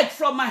not beg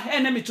from my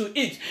enemy to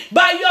eat.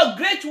 By your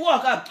great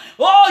work,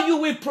 oh, you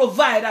will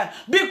provide.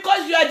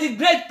 Because you are the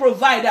great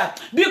provider.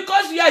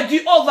 Because you are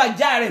Jehovah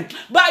Jireh.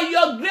 By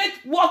your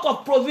great work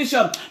of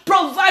provision,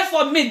 provide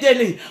for me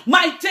daily.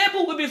 My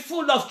table will be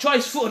full of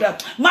choice food.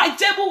 My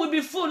table will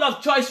be full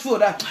of choice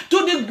food.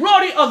 To the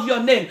glory of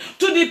your name.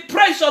 To the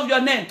praise of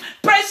your name.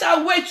 Praise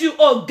await you,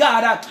 oh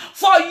God.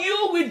 For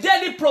you will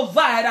daily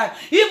provide.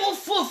 Even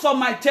food for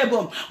my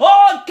table.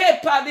 Oh,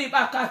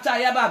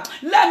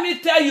 let me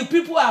tell you,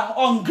 people are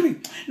hungry.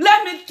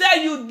 Let me tell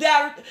you,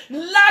 their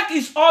lack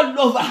is all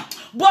over.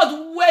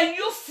 But when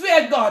you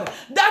fear God,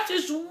 that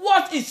is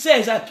what it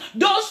says.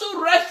 Those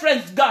who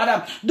reference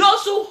God,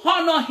 those who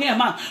honor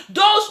him,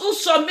 those who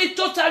submit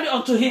totally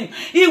unto him,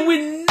 he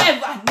will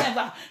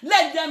never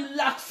let them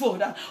lack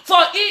food. For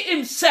he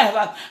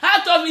himself,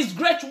 out of his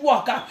great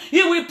work,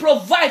 he will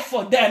provide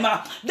for them.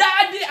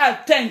 Daddy, I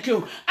thank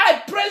you.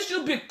 I praise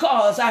you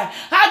because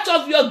out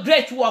of your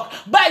great work,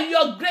 by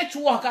your great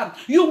work,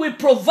 you will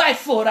provide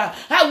for us.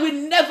 I will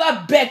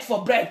never beg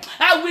for bread.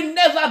 I will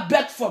never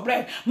beg for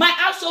bread. My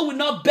household will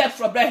not beg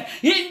for bread.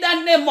 In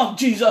the name of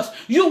Jesus,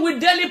 you will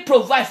daily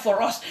provide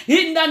for us.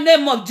 In the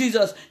name of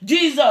Jesus,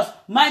 Jesus'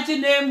 mighty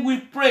name we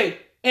pray.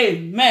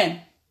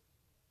 Amen.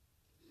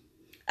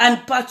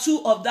 And part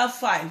 2 of that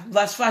 5,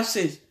 verse 5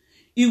 says,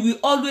 he will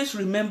always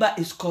remember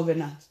his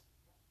covenant.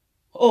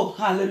 Oh,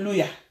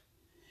 hallelujah.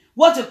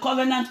 What a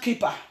covenant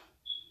keeper.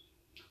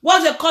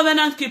 What a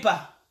covenant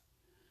keeper.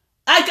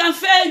 I can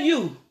fail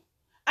you.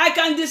 I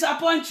can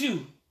disappoint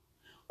you.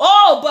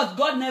 Oh, but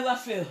God never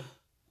fails.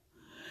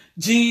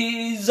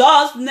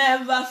 Jesus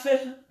never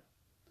fails.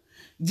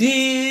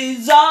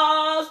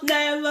 Jesus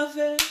never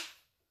fails.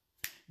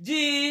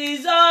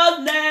 Jesus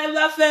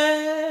never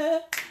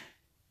fails.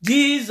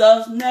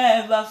 Jesus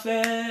never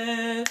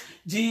fails.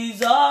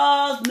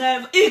 Jesus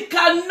never. He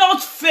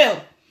cannot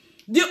fail.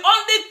 The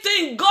only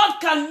thing God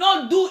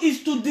cannot do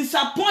is to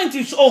disappoint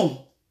his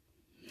own.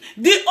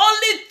 The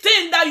only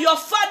thing that your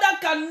father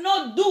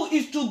cannot do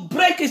is to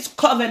break his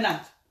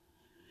covenant.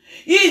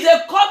 He is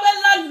a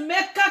covenant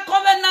maker,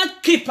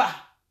 covenant keeper.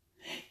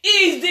 He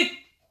is the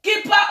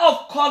keeper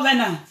of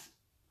covenant.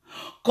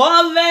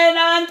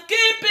 Covenant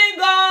keeping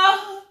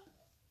God.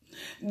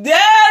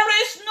 There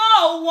is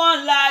no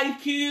one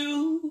like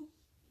you.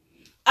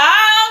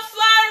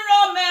 Alpha and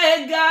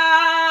Omega.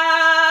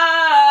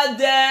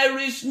 There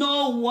is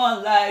no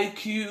one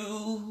like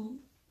you.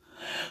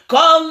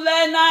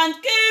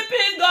 Covenant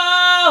keeping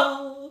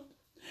God.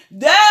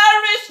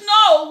 There is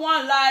no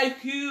one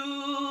like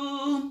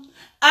you.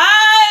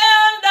 I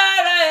am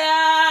that I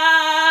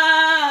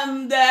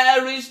am.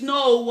 There is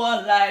no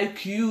one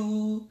like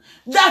you.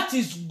 That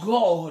is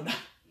God.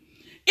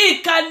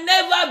 He can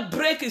never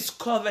break his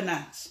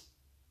covenant.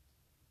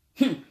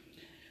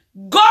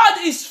 God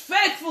is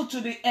faithful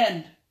to the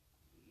end.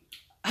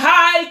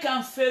 I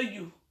can fail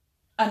you,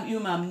 and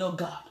you am not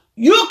God.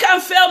 You can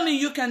fail me,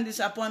 you can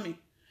disappoint me.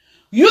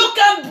 You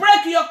can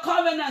break your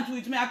covenant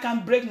with me, I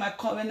can break my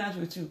covenant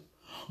with you.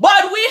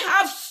 But we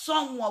have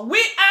someone,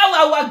 we have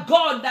our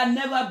God that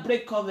never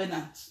breaks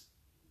covenants.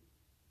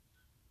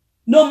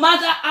 No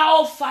matter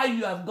how far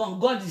you have gone,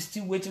 God is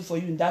still waiting for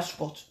you in that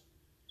spot.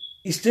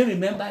 He still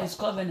remembers his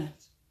covenant.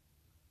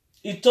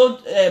 He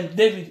told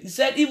David, he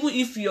said, even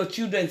if your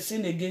children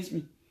sin against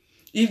me,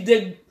 if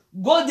they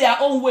go their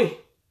own way,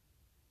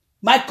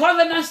 my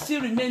covenant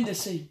still remains the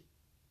same.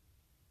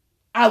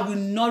 I will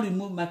not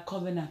remove my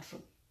covenant from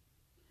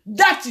you.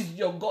 That is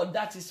your God.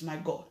 That is my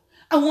God.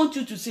 I want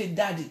you to say,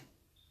 Daddy,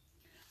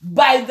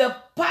 by the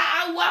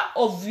power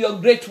of your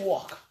great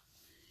work,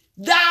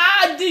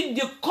 Daddy,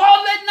 the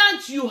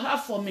covenant you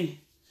have for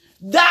me,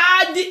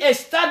 Daddy,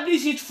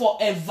 establish it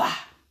forever.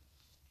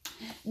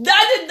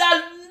 Daddy,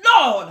 the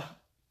Lord,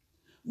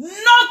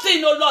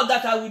 nothing, oh Lord,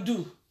 that I will do.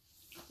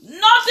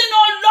 Nothing,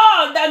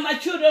 oh Lord, that my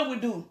children will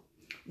do.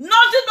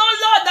 Nothing, oh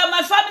Lord, that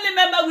my family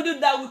member will do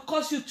that will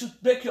cause you to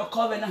break your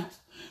covenant.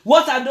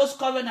 What are those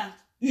covenants?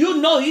 You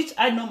know it.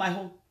 I know my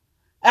home.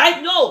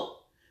 I know.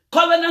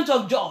 Covenant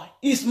of joy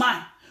is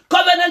mine.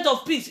 Covenant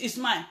of peace is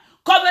mine.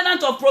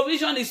 Covenant of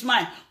provision is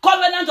mine.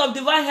 Covenant of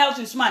divine health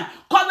is mine.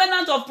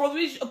 Covenant of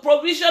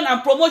provision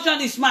and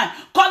promotion is mine.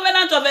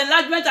 Covenant of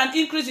enlargement and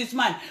increase is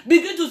mine.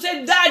 Begin to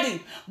say,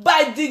 Daddy,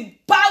 by the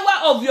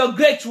power of your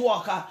great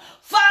worker,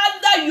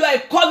 Father, you are a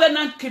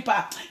covenant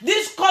keeper.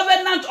 This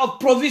covenant of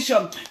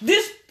provision,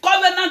 this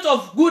covenant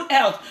of good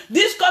health,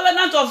 this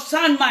covenant of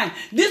sound mind,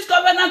 this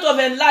covenant of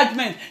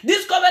enlargement,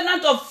 this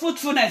covenant of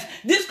fruitfulness,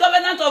 this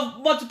covenant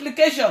of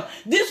multiplication,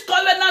 this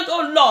covenant,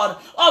 oh Lord,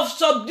 of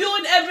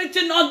subduing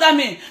everything under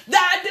me,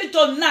 Daddy,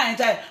 tonight,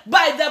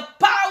 by the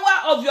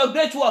power of your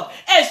great work,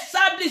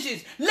 establish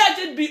it. Let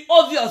it be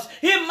obvious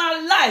in my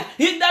life.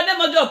 In the name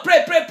of God,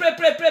 pray, pray, pray,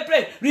 pray, pray,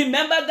 pray.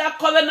 Remember that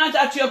covenant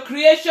at your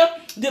creation,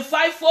 the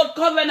fivefold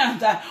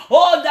covenant.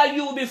 Oh, that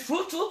you will be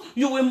fruitful,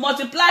 you will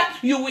multiply,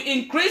 you will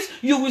increase,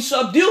 you will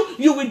subdue,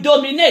 you will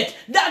dominate.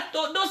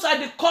 Those are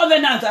the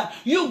covenants.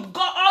 You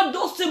got all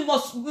those things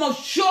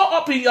must show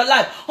up in your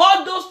life.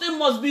 All those things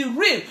must be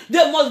real.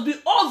 They must be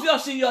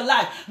obvious in your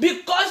life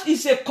because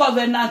it's a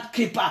covenant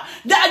keeper.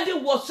 Daddy,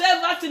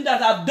 whatever thing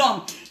that I've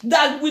done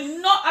that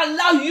will not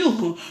allow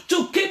you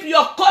to keep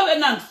your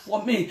covenant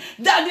for me,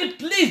 Daddy,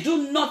 please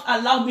do not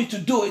allow me to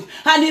do it.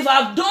 And if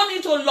I've done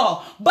it, oh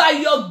Lord, by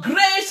your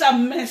grace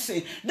and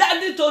mercy,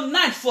 Daddy,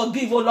 tonight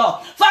forgive, oh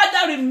Lord.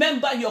 Father,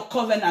 remember your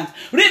covenant.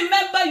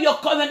 Remember your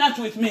covenant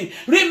with me.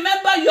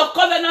 Remember your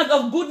covenant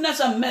of goodness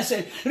and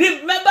mercy.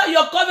 Remember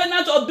your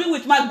covenant of being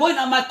with my going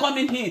and my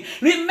coming here.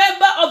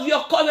 Remember of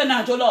your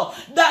covenant, oh Lord,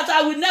 that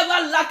I will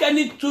never lack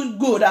anything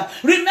good.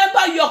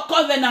 Remember your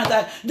covenant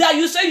that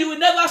you say you will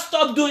never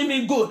stop doing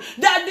me good.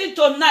 Daddy,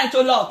 tonight,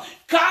 oh Lord,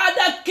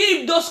 Father,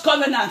 keep those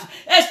covenants.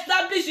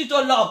 Establish it,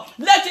 oh Lord.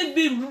 Let it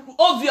be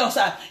obvious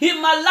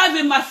in my life,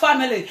 in my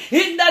family.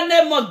 In the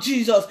name of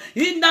Jesus.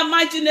 In the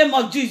mighty name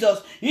of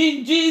Jesus.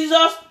 In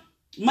Jesus'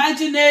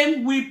 mighty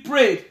name we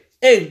pray.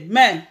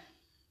 Amen.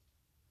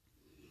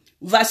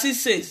 Verse 6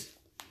 says,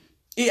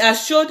 He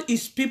has showed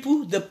His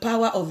people the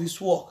power of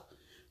His work,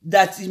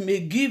 that He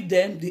may give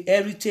them the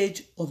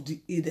heritage of the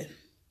Eden.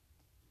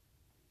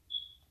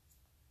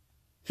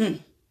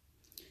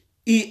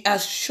 He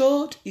has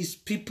showed His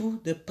people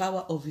the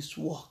power of His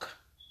work.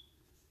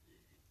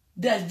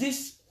 There's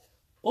this,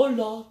 oh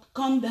Lord,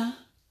 come down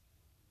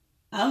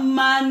and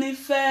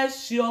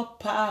manifest your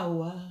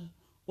power,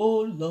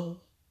 oh Lord.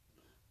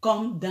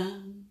 come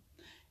down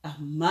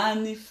and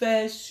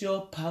manifest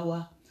your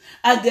power.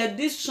 I get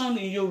this song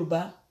in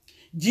Yoruba.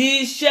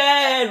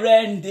 Jíṣẹ́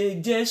rẹ̀ ń dé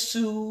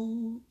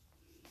Jésù,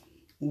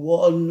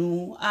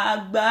 wọnú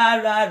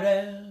agbára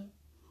rẹ̀.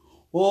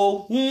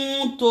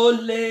 Ohun tó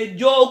lè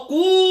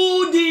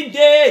jókòó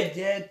dìde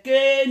jẹ́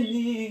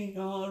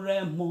kéèyàn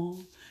rẹ̀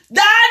mọ̀.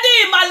 Daddy,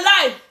 in my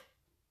life,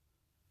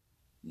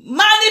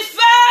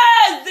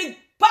 manifest the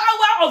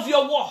power of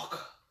your work.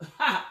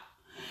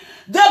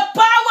 The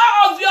power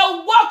of your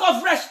work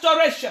of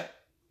restoration.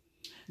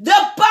 The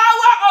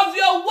power of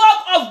your work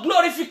of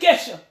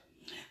glorification.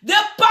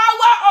 The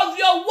power of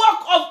your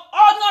work of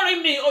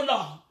honoring me, O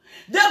Lord.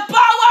 The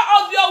power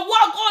of your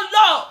work, O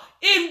Lord,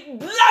 in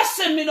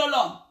blessing me, O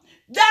Lord.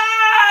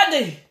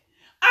 Daddy,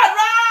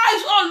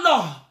 arise, O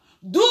Lord.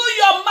 Do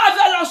your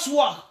marvelous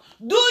work.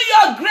 Do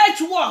your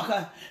great work.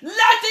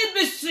 Let it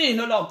be seen,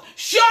 O Lord.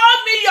 Show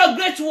me your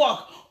great work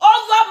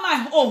over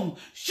my home.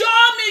 Show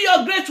me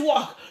your great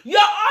work,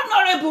 your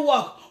honorable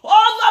work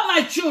over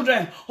my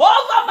children,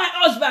 over my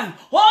husband,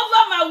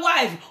 over my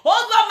wife,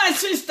 over my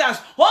sisters,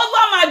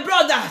 over my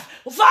brothers.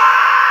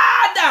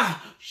 Father,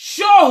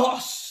 show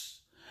us.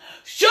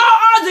 Show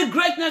us the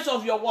greatness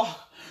of your work.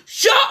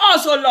 Show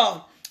us, O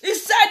Lord. He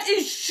said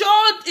he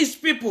showed his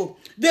people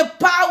the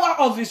power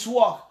of his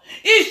work.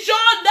 He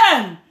showed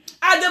them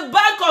at the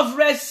bank of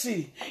Red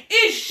Sea.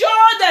 He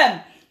showed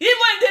them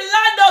even in the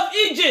land of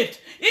Egypt.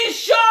 He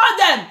showed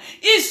them.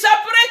 He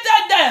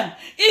separated them.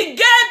 He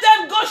gave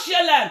them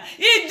Goshen land.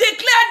 He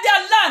declared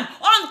their land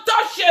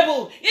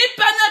untouchable,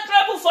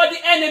 impenetrable for the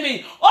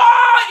enemy.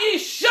 Oh, he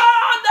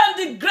showed them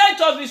the great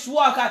of his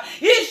work.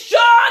 He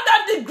showed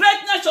them the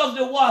greatness of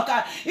the work.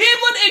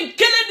 Even in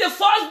killing the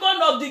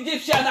firstborn of the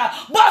Egyptian,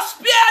 but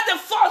spared the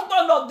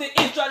firstborn of the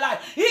Israelite.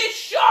 He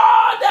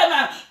showed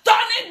them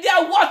turning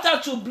their water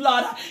to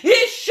blood.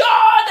 He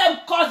showed them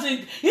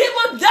causing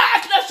even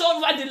darkness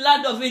over the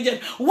land of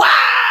Egypt.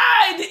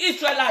 Why? The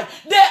Israelites,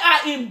 they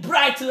are in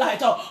bright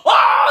light.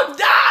 Oh,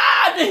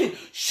 Daddy,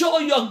 show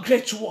your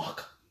great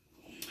work.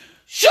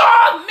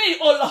 Show me,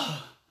 oh Lord.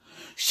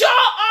 Show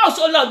us,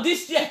 oh Lord,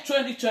 this year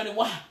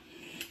 2021.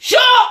 Show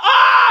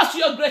us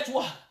your great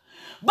work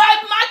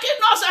by marking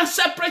us and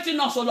separating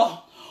us, oh Lord,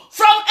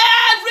 from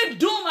every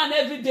doom and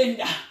every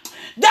danger.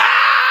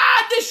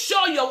 Daddy,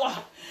 show your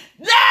work.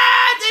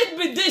 Let it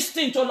be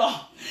distinct, oh Lord.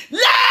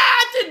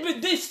 Let it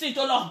be distinct,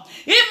 oh Lord.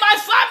 In my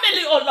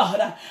family, oh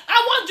Lord,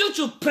 I want you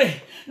to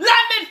pray. Let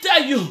me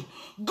tell you,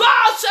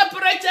 God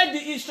separated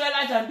the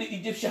Israelites and the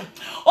Egyptians.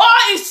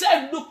 Oh, he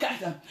said, look at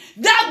them.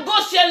 That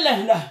Goshen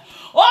land.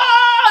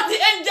 Oh, the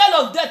angel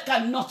of death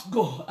cannot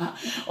go.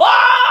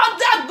 Oh,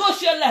 that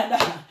Goshen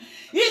land.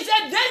 It's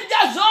a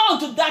danger zone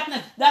to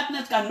darkness.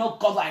 Darkness cannot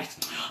cover it.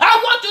 I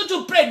want you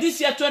to pray this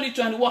year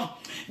 2021.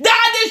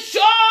 Daddy, show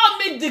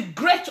me the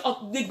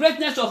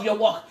greatness of your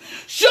work.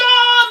 Show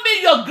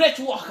me your great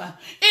work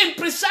in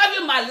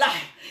preserving my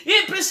life,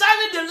 in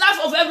preserving the life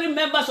of every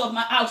member of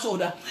my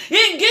household,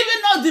 in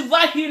giving us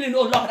divine healing,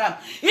 oh Lord,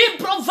 in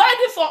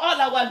providing for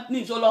all our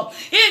needs, oh Lord,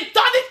 in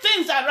turning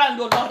things around,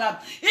 oh Lord,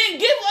 in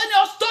giving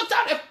us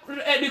total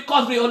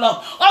recovery, oh Lord,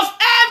 of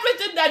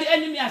everything that the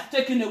enemy has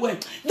taken away.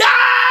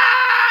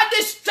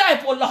 Daddy,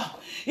 step, oh Lord,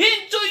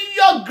 into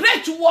your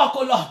great work,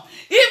 oh Lord,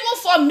 even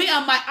for me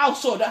and my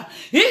household,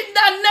 in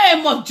the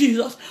name of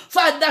Jesus.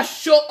 Father,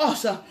 show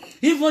us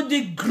even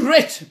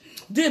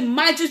the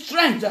mighty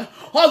strength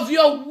of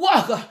your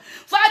work.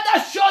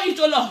 Father, show it,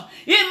 oh Lord,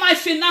 in my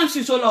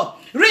finances, oh Lord.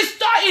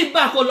 Restore it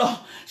back, oh Lord.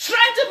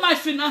 Strengthen my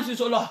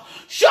finances, oh Lord.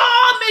 Show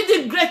me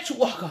the great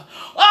work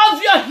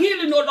of your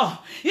healing, oh Lord,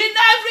 in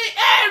every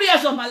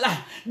area of my life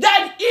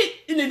that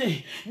need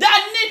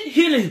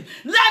healing.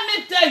 Let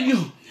me tell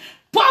you,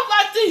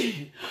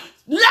 poverty,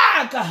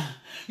 lack,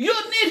 you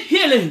need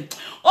healing.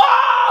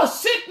 Oh,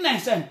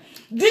 sickness and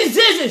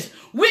diseases,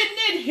 we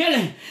need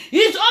healing.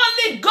 It's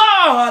only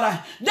God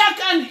that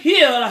can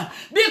heal,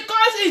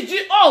 because it's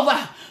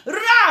Jehovah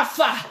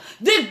Rapha,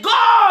 the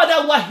God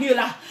our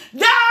healer.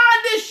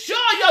 Daddy, show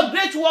your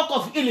great work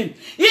of healing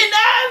in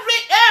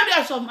every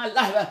area of my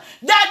life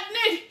that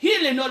need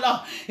healing, oh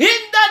Lord. In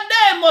the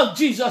name of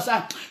Jesus,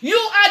 you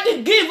are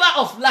the giver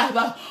of life.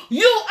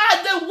 You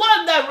are the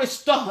one that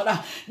restores.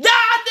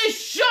 Daddy,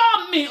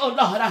 show me, oh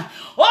Lord,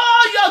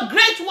 your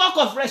great work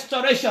of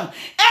restoration.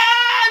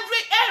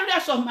 Every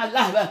area of my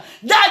life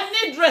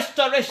that need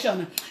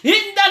restoration.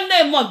 In the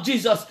name of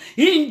Jesus.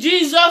 In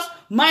Jesus'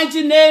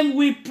 mighty name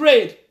we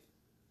prayed.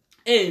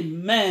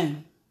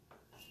 Amen.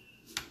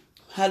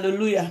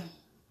 Hallelujah.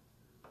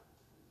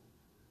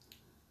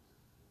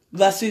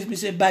 Verse 6, we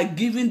say, by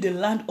giving the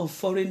land of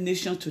foreign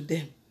nation to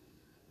them,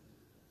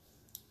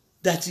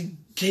 that he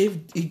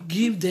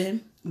gave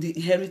them the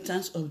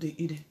inheritance of the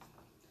Eden.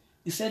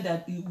 He said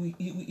that he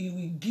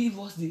will give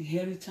us the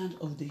inheritance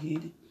of the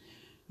Eden.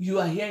 You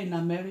are here in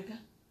America.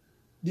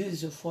 This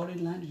is a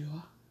foreign land you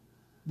are.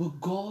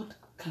 But God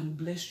can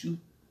bless you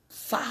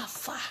far,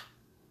 far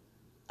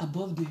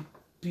above the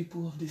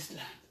people of this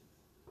land.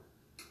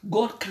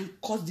 God can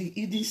cause the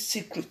hidden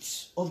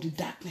secrets of the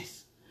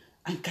darkness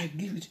and can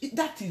give it.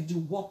 That is the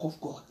work of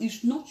God.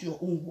 It's not your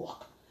own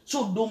work.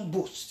 So don't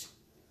boast.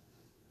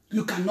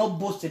 You cannot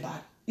boast about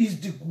it. It's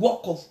the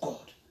work of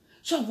God.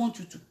 So I want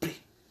you to pray.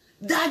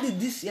 Daddy,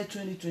 this year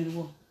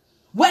 2021,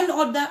 when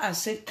others are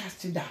said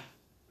cast it down,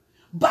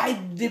 by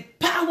the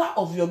power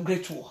of your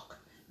great work,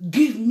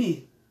 give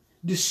me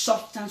the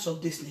substance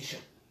of this nation.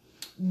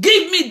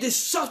 Give me the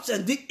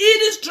substance, the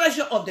hidden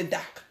treasure of the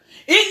dark.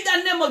 In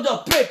the name of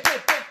God, pray.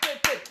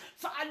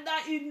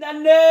 Father, in the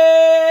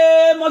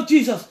name of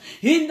Jesus,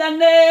 in the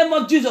name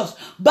of Jesus,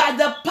 by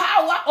the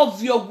power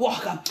of your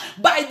work,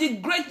 by the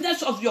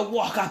greatness of your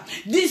work,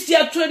 this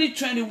year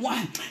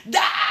 2021,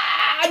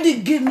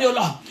 Daddy, give me, O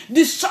Lord,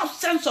 the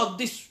substance of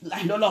this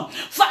land, O Lord.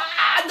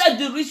 Father,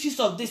 the riches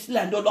of this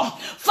land, O Lord.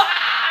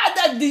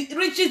 Father, the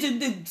riches in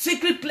the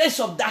secret place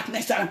of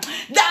darkness.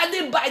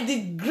 Daddy, by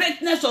the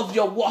greatness of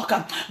your work,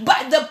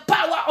 by the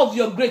power of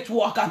your great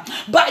work,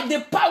 by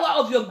the power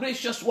of your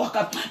gracious work,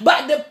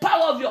 by the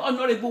power of your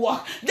honorable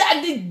work,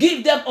 Daddy,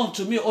 give them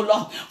unto me, O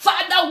Lord.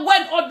 Father,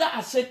 when others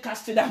are said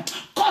cast it down,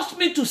 cause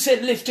me to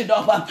say lift it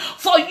up.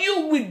 For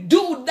you will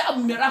do that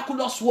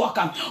miraculous work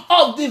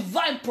of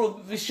divine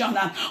provision,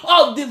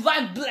 of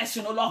divine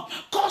blessing, O Lord.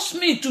 Cause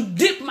me to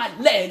dip my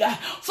leg,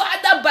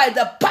 Father, by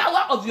the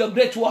power of your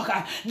great work,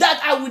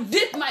 that I will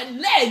dip my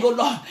leg, O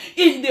Lord,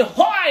 in the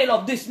oil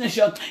of this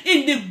nation,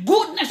 in the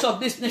goodness of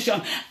this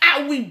nation.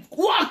 I will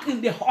walk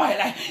in the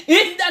oil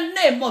in the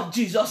name of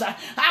Jesus.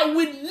 I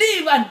will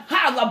live and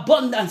have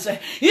abundance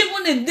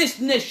even in this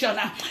nation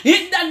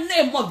in the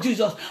name of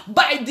Jesus,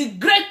 by the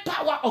great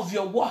power of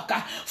your work.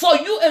 For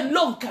you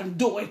alone can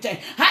do it.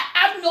 I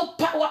have no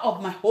power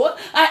of my own,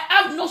 I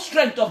have no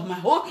strength of my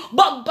own,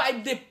 but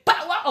by the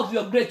power of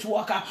your great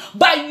work,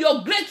 by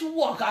your great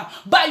work,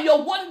 by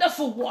your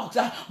wonderful works,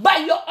 by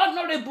your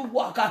honorable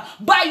work,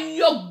 by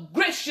your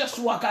gracious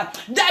work, that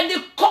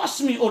it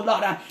cost me, O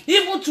Lord,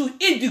 even to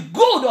eat the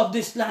good of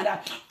this land.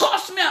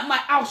 Cost me at my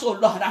house, O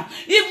Lord,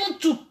 even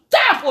to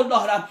tap, O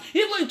Lord,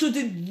 even into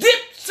the deep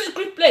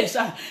secret place,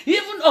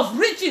 even of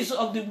riches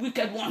of the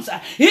wicked ones,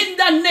 in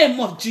the name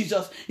of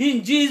Jesus.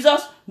 In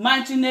Jesus'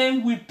 mighty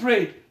name we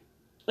pray.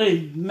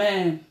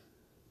 Amen.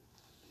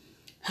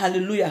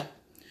 Hallelujah.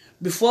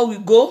 Before we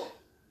go,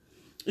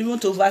 even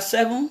to verse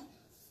 7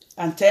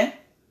 and 10,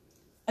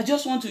 I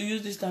just want to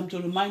use this time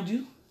to remind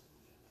you,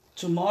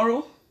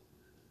 tomorrow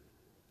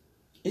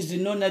is the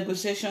no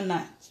negotiation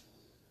night.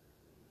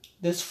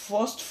 This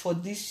first for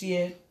this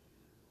year,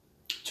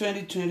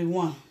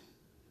 2021.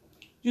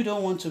 You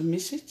don't want to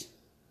miss it.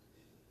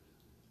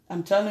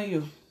 I'm telling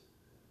you,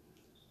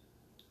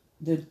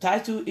 the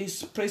title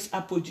is Praise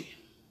Apogee.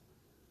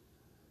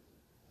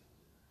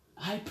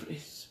 High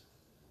praise.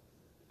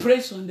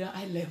 Praise on the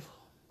high level.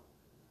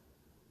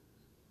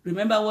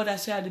 Remember what I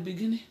said at the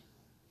beginning?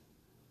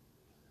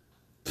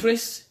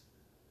 Praise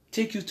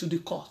take you to the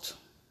court.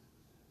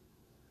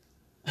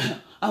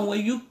 And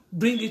when you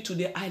bring it to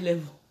the high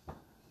level,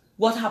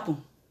 what happens?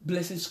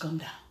 Blessings come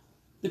down.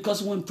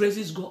 Because when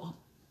praises go up,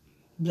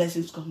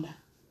 blessings come down.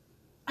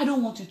 I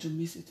don't want you to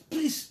miss it.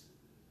 Please,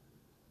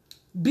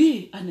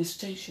 be an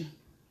extension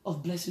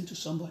of blessing to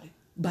somebody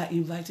by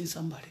inviting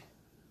somebody.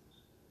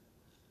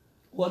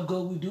 What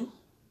God will do,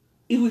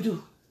 He will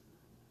do.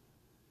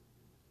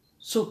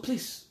 So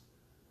please,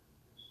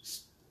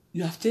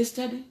 you have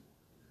tasted it.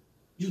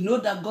 You know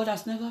that God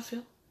has never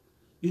failed.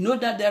 You know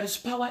that there is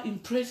power in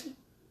praising.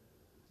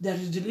 There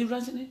is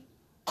deliverance in it.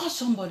 Call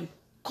somebody.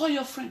 Call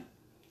your friend.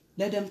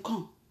 Let them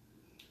come.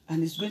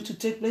 And it's going to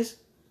take place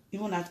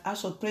even at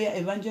House of Prayer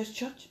Evangelist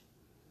Church,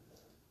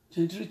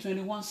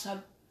 2321 South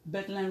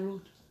Bethlehem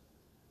Road,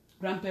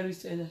 Grand Prairie,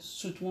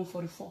 Suite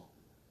 144.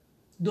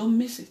 Don't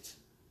miss it.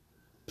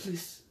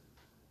 Please.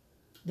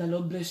 The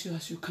Lord bless you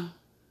as you come.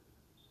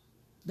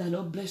 The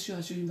Lord bless you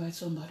as you invite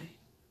somebody.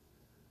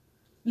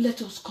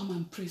 Let us come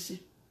and praise Him.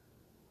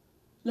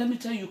 Let me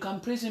tell you, you can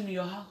praise Him in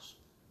your house.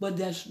 But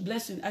there's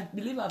blessing. I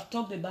believe I've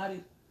talked about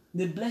it.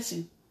 The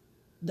blessing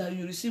that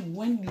you receive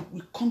when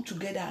we come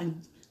together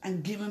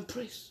and give Him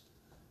praise.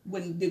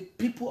 When the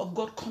people of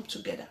God come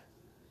together.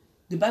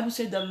 The Bible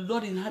said that the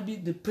Lord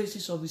inhabits the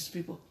praises of His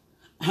people.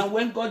 And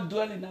when God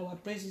dwells in our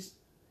praises,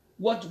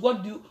 what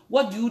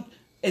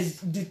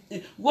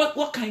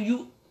can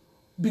you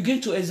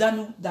begin to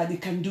examine that He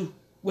can do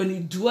when He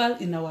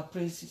dwells in our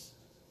praises?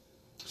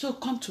 So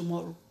come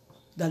tomorrow.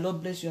 The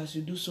Lord bless you as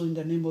you do so in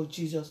the name of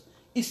Jesus.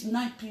 It's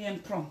 9 p.m.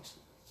 prompt.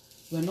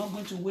 We're not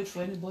going to wait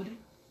for anybody.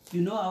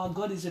 You know our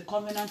God is a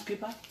covenant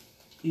keeper.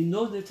 He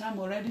knows the time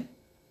already.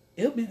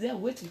 He'll be there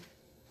waiting.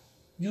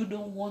 You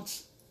don't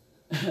want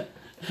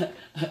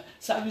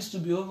service to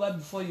be over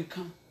before you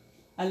come.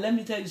 And let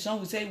me tell you, some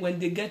will say when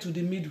they get to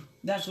the middle,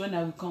 that's when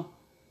I will come.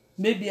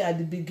 Maybe at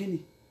the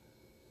beginning,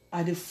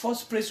 at the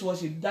first praise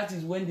worship, that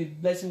is when the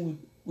blessing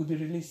will be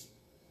released.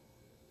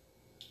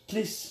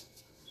 Please,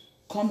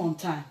 come on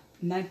time,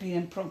 9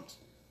 p.m. prompt.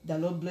 The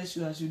Lord bless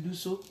you as you do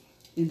so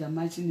in the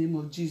mighty name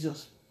of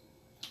Jesus.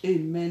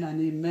 Amen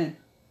and amen.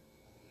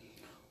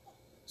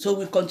 So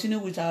we continue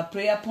with our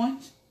prayer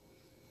point.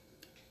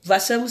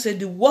 Verse 7 said,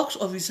 the works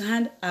of His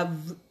hand are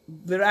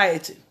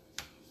variety.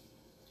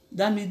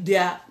 That means they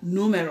are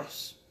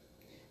numerous.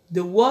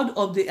 The word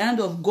of the hand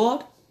of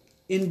God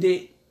in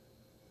the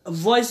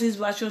Voices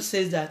version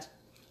says that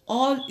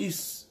all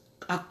his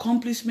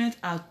accomplishments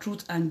are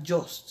truth and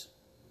just.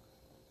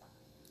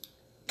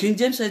 King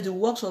James says the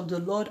works of the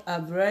Lord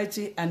are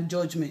variety and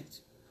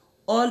judgment.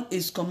 All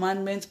his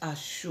commandments are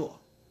sure.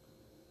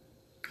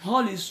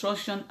 All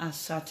instructions are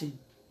certain.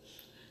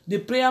 The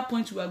prayer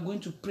point we are going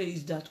to pray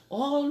is that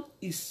all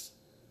his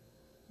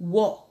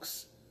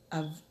works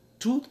are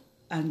truth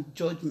and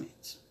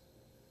judgment.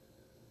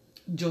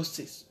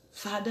 Justice.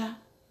 Father,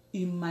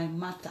 in my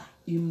matter,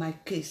 in my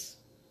case,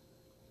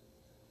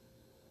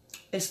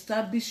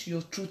 establish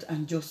your truth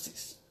and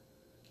justice.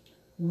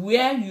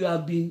 Where you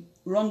have been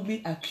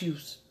wrongly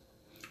accused,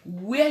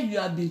 where you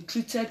have been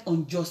treated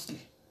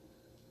unjustly,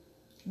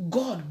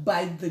 God,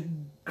 by the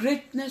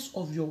greatness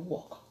of your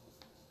work,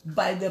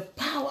 by the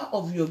power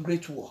of your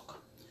great work,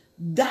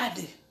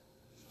 Daddy,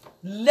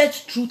 let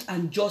truth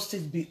and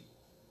justice be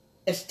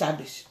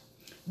established.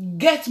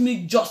 Get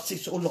me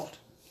justice, O Lord,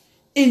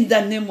 in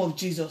the name of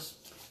Jesus.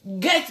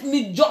 Get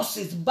me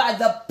justice by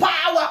the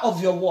power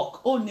of your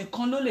work. Oh,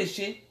 nìkan ló lè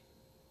ṣe.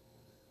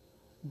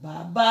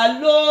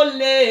 Bàbá ló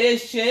lè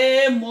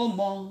ṣe mo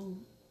mọ̀.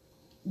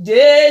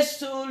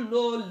 Jésù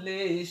ló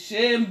lè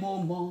ṣe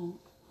mo mọ̀.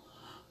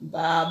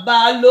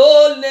 Bàbá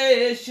ló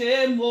lè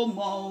ṣe mo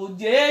mọ̀.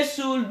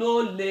 Jésù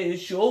ló lè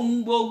ṣe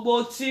ohun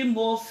gbogbo tí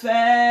mo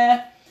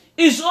fẹ́.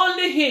 It's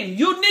only him.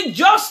 You need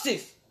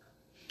justice.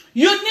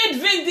 You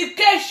need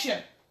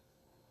vindication.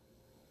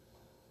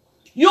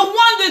 You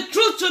want the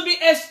truth to be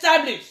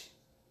established.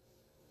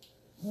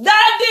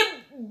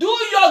 Daddy, do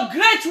your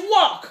great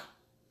work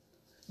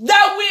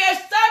that we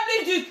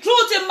establish the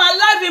truth in my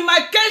life, in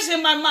my case,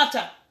 in my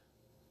matter,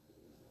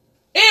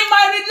 in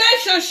my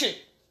relationship.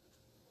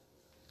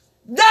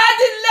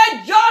 Daddy,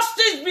 let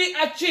justice be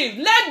achieved.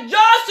 Let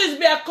justice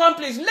be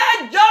accomplished.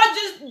 Let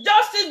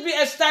justice be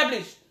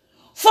established.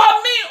 For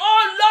me,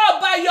 oh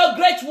Lord, by your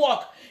great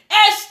work,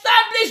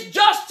 establish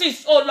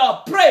justice, oh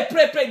Lord. Pray,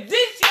 pray, pray.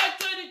 This year,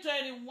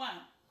 2021,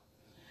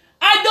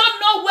 I don't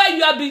know where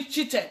you have been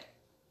cheated.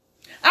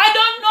 I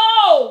don't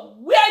know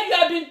where you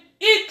have been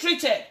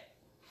ill-treated.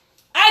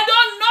 I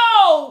don't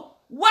know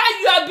why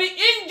you have been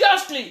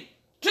unjustly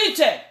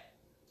treated.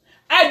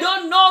 I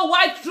don't know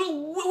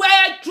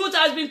where truth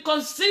has been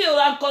concealed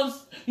and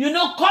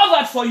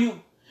covered for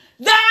you.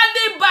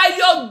 Daddy, by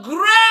your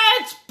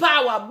great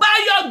power,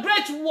 by your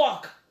great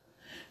work,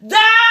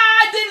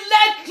 Daddy,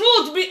 let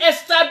truth be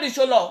established,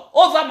 O Lord,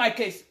 over my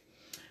case.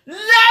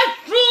 Let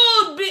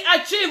truth be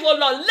achieved, O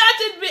Lord. Let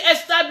it be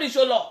established,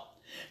 O Lord.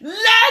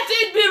 Let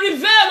it be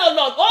revealed, O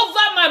Lord,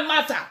 over my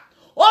matter.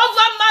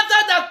 Over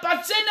matter that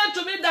pertains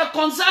to me, that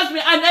concerns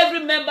me and every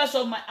member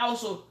of my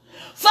household.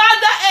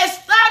 Father,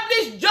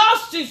 establish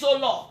justice, O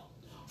Lord,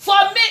 for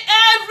me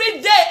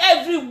every day,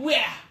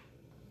 everywhere.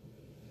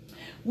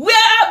 Where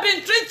I've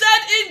been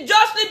treated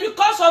unjustly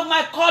because of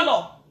my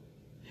color.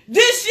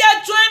 This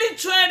year,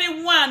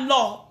 2021,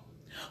 Lord,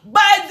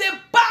 by the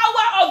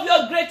power of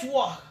your great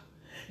work,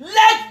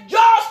 let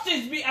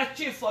justice be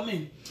achieved for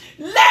me.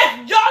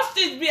 Let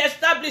justice be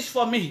established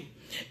for me.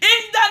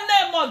 In the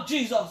name of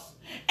Jesus.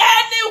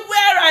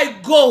 Anywhere I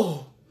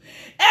go,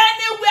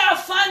 anywhere I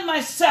find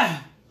myself,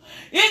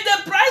 in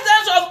the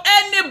presence of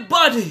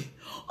anybody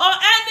or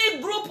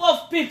any group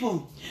of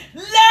people,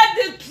 let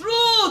the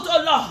truth,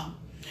 O Lord,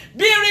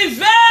 be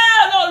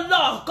revealed, O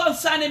Lord,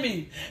 concerning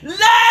me.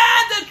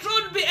 Let the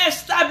truth be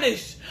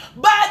established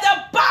by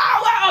the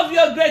power of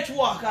your great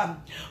work.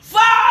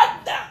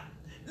 Father,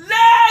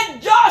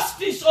 let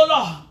justice, O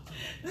Lord,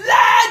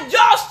 let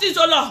justice,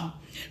 O Lord,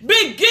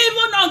 be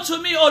given unto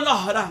me, O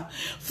Lord.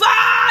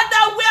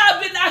 Father, where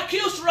I've been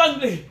accused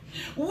wrongly,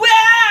 where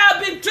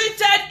I've been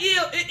treated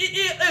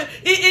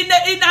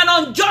in an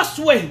unjust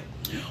way,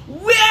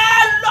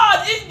 where,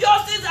 Lord,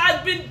 injustice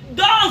has been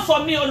done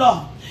for me, O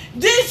Lord.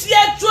 This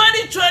year,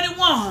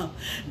 2021,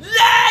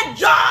 let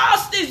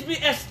justice be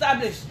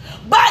established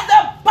by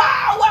the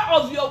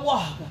power of your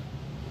word.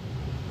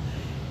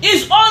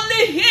 It's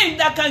only him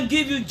that can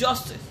give you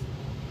justice.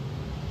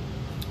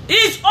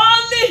 It's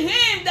only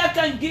him that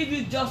can give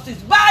you justice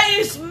by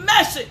his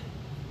mercy,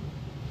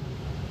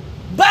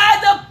 by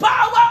the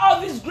power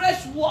of his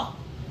grace work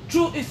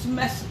through his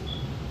mercy.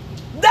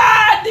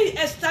 Daddy,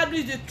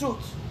 establish the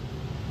truth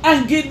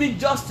and give me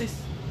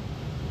justice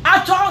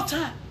at all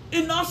times,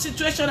 in all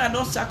situations and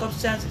all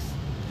circumstances.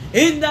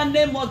 In the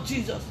name of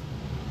Jesus.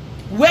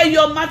 Where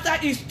your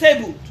matter is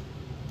tabled,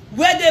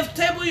 where they've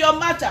tabled your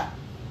matter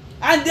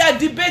and they are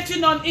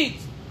debating on it,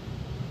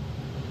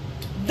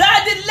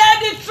 Daddy, let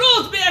the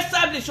truth be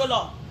established, O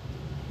Lord.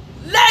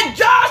 Let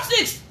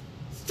justice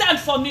stand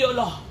for me, O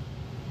Lord.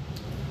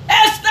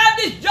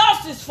 Establish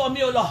justice for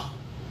me, O Lord.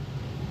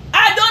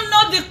 I don't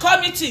know the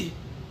committee.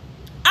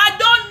 I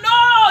don't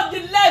know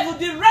the level,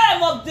 the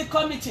realm of the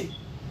committee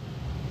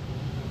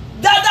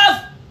that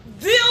have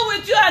dealt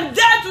with you and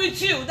dealt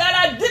with you, that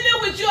are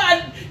dealing with you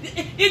and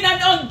in an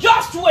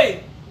unjust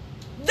way.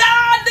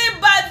 Daddy,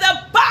 by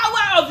the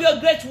power of your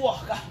great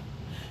work,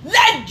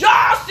 let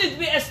justice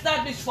be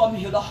established for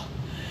me, Lord.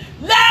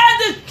 Let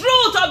the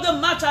truth of the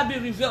matter be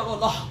revealed, O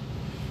Lord.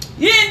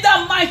 In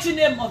the mighty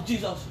name of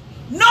Jesus.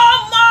 No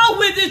more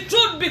will the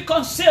truth be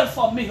concealed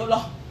from me, O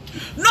Lord.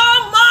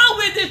 No more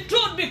will the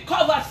truth be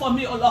covered for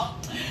me, O Lord.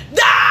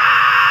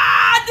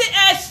 That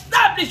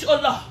establish, O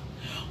Lord,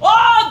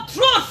 all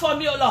truth for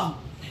me, O Lord.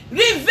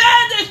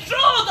 Reveal the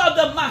truth of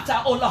the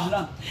matter, O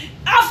Lord.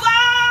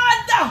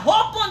 Father,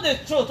 open the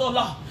truth, O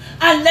Lord,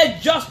 and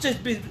let justice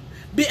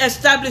be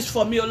established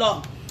for me, O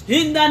Lord.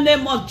 In the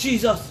name of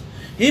Jesus.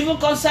 Even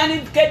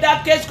concerning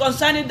that case,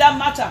 concerning that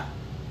matter,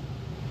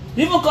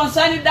 even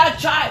concerning that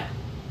child,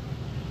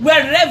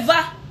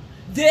 wherever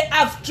they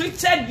have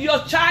treated your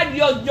child,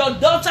 your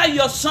daughter,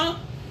 your son,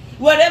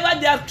 wherever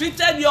they have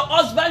treated your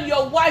husband,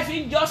 your wife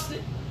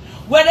injustice,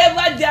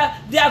 wherever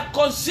they have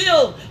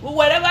concealed,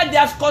 wherever they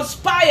have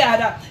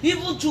conspired,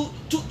 even to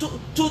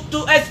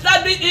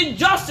establish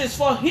injustice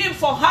for him,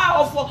 for her,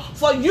 or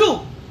for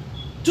you,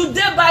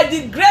 today by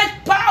the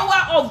great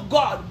power of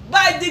God,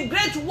 by the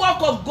great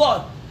work of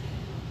God,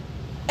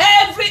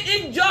 every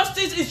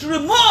injustice is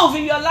removed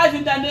in your life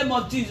in the name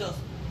of Jesus.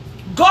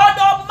 God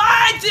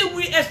Almighty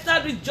will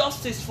establish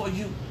justice for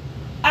you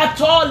at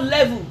all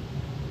levels,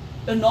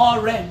 in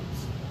all realms,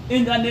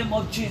 in the name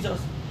of Jesus.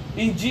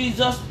 In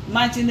Jesus'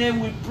 mighty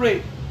name we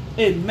pray.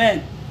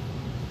 Amen.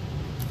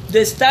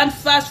 They stand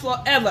fast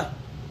forever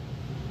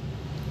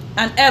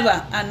and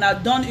ever, and are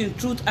done in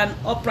truth and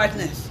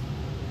uprightness.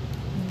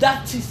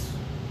 That is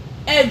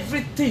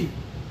everything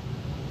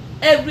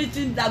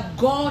that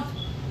God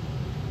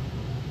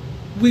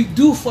will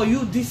do for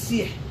you this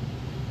year.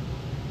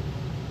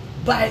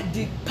 By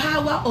the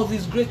power of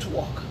his great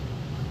work,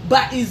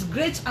 by his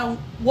great and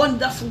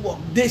wonderful work,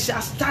 they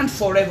shall stand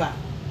forever.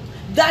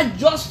 That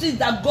justice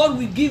that God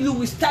will give you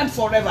will stand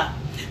forever.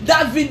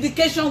 That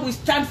vindication will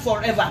stand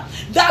forever.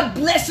 That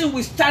blessing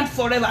will stand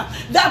forever.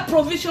 That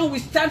provision will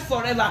stand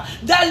forever.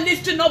 That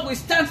lifting up will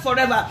stand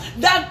forever.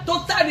 That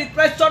total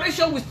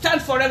restoration will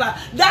stand forever.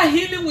 That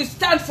healing will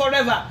stand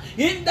forever.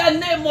 In the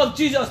name of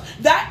Jesus.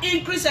 That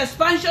increase,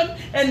 expansion,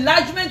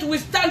 enlargement will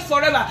stand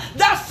forever.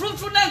 That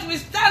fruitfulness will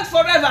stand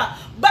forever.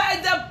 By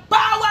the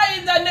power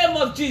in the name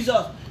of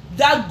Jesus.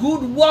 That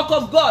good work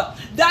of God,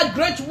 that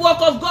great work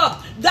of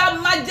God,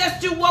 that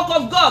majesty work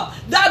of God,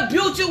 that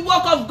beauty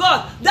work of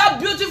God,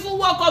 that beautiful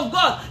work of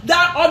God,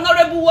 that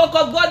honorable work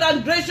of God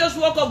and gracious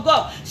work of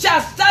God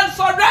shall stand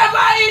forever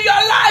in your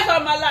life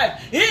and my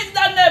life. In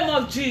the name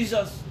of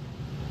Jesus.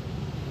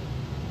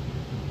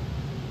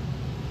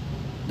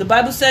 The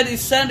Bible said he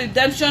sent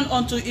redemption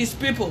unto his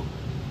people.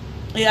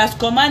 He has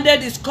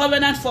commanded his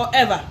covenant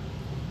forever.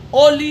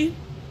 Holy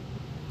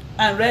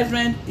and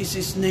reverend is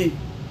his name.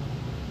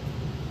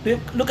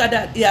 Look at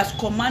that. He has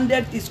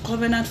commanded his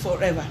covenant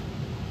forever.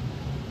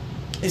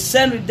 He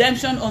sent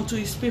redemption unto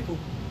his people.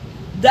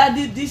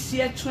 Daddy, this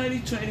year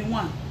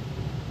 2021,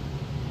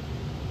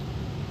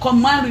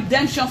 command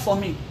redemption for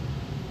me.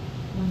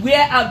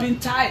 Where I've been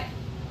tied,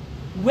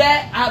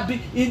 where I've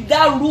been in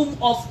that room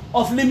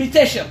of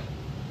limitation,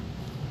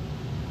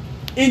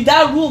 in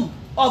that room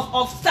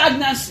of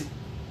stagnancy,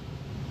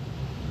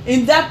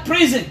 in that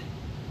prison.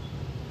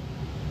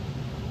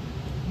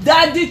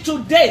 Daddy,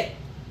 today,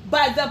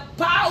 by the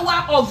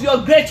power of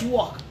your great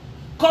work,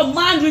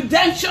 command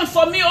redemption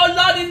for me, O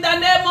Lord, in the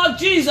name of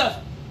Jesus.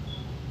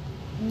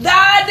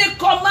 Daddy,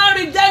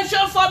 command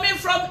redemption for me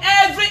from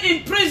every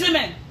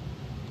imprisonment,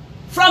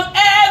 from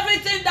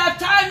everything that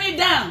tied me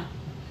down.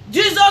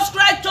 Jesus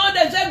Christ told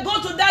them, said, go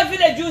to that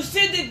village, you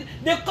see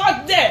the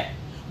court there.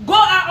 Go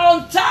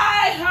and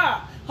untie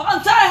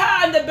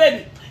her and the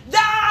baby.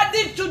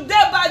 Daddy,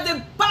 today, by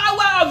the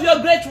power of your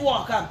great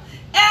work,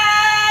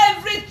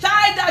 every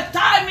tie that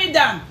tied me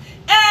down,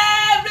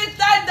 every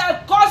time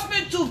that caused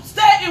me to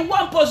stay in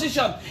one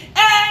position,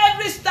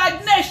 every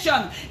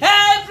stagnation,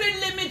 every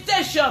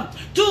limitation,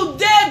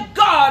 today,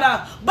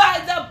 God,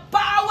 by the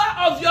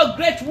power of your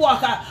great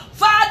work,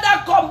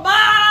 Father,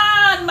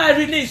 command my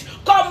release,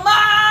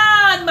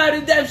 command my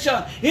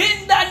redemption,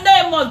 in the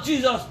name of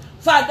Jesus.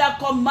 Father,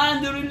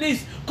 command the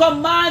release,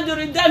 command the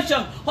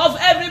redemption of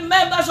every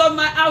member of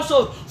my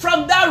household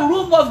from that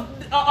room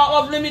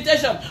of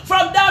limitation,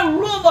 from that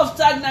room of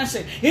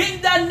stagnancy,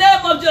 in the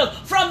name of Jesus,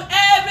 from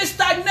every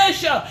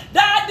stagnation.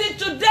 Daddy,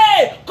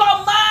 today,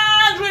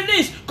 command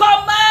release,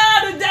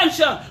 command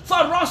redemption for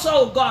us,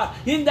 oh God,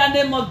 in the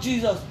name of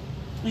Jesus.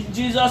 In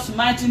Jesus'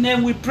 mighty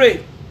name we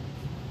pray.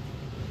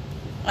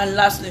 And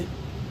lastly,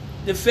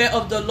 the fear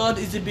of the Lord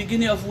is the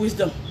beginning of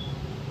wisdom.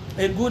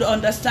 A good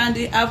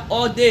understanding have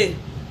all they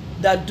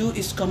that do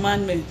his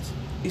commandments.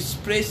 His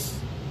praise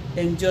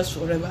endures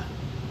forever.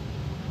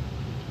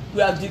 We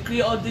have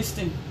declared all these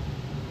things.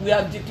 We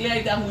have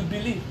declared and we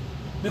believe.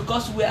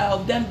 Because we are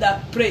of them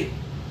that pray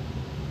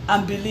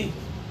and believe.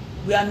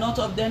 We are not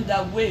of them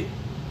that wait.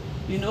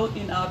 You know,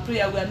 in our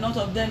prayer, we are not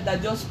of them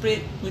that just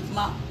pray with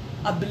mouth.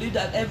 I believe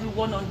that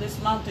everyone on this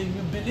mountain,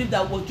 you believe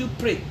that what you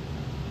pray,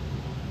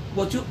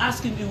 what you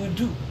ask him, he will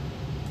do.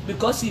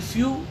 Because if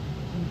you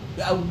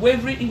are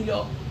wavering in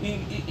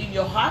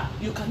your heart,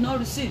 you cannot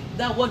receive.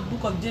 That's what the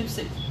book of James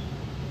says.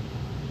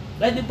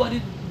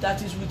 Anybody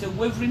that is with a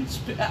wavering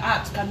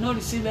heart cannot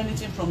receive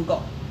anything from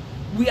God.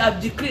 We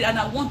have decreed, and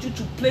I want you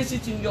to place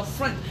it in your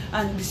front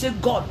and say,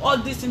 God, all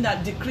these things that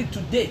I decreed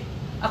today,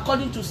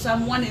 according to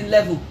Psalm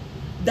 111,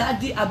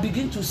 Daddy, I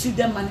begin to see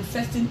them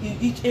manifesting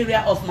in each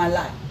area of my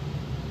life.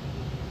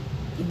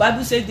 The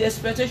Bible says the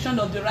expectation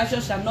of the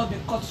righteous shall not be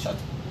cut short,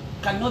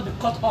 cannot be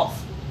cut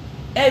off.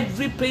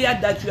 Every prayer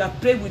that you have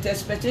prayed with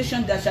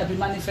expectation, there shall be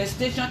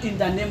manifestation in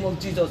the name of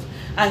Jesus,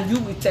 and you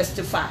will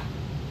testify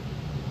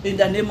in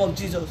the name of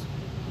Jesus.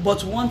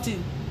 But one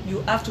thing,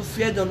 you have to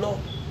fear the Lord.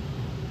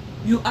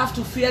 You have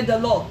to fear the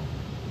Lord.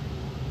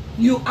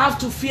 You have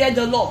to fear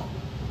the Lord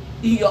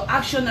in your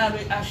action and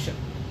reaction.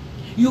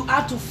 You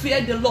have to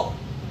fear the Lord,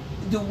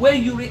 the way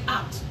you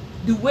react,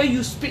 the way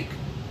you speak.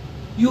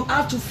 You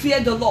have to fear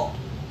the Lord.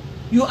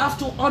 You have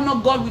to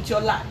honor God with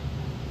your life.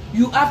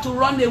 You have to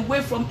run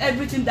away from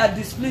everything that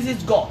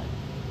displeases God.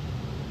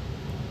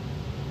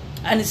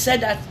 And he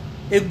said that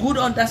a good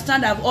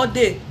understanding of all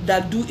they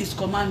that do his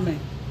commandment.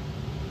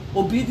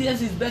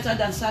 Obedience is better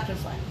than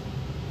sacrifice.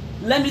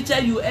 Let me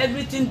tell you,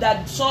 everything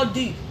that Saul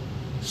did,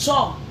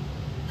 Saul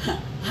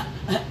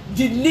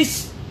the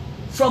least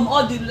from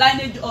all the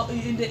lineage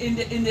in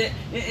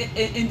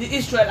the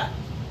Israelites,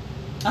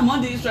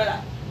 among the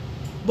Israelites.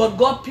 But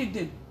God picked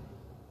him.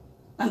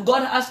 And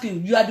God asked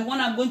him, you are the one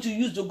I'm going to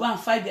use to go and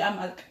fight the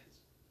Amalekites.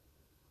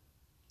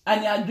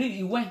 And he agreed,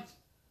 he went.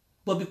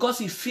 But because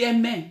he feared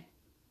men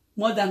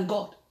more than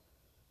God.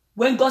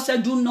 When God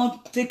said, do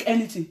not take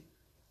anything.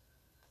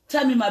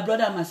 Tell me, my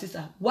brother and my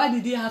sister, why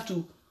did he have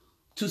to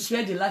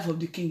spare the life of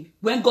the king?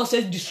 When God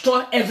said,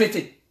 destroy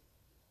everything.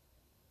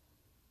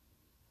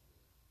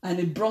 And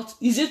he brought,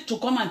 is it to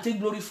come and take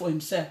glory for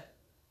himself?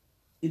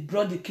 He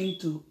brought the king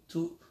to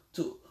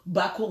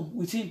back home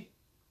with him.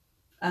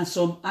 And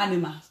some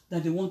animals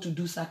that they want to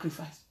do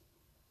sacrifice.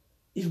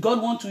 If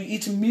God wants to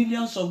eat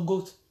millions of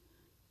goats,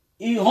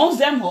 he owns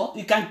them all.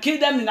 He can kill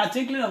them in a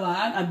twinkling of a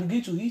hand and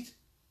begin to eat.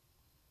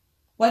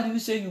 Why do you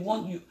say you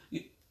want you?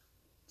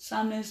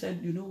 Samuel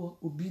said, you know what?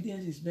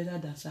 Obedience is better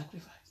than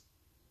sacrifice.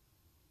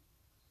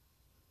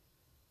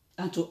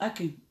 And to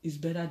hearken is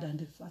better than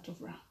the fat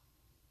of ram.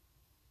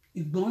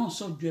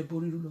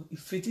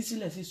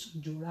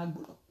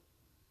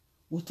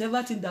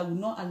 Whatever thing that will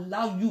not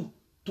allow you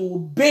to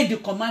obey the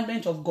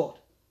commandment of God,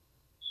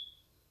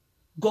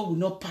 God will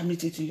not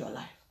permit it in your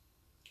life.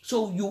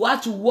 So you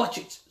have to watch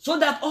it so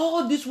that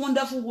all these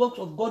wonderful works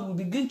of God will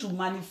begin to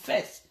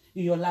manifest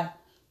in your life.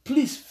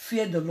 Please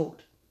fear the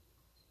Lord.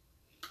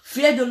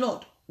 Fear the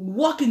Lord.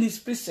 Walk in his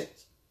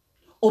precepts.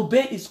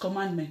 Obey his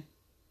commandment.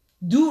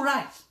 Do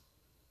right.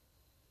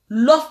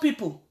 Love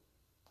people.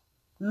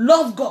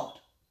 Love God.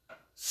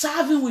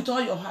 Serve him with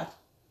all your heart.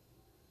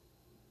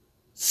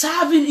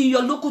 Serve him in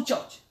your local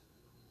church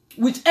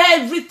with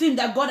everything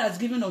that God has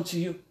given unto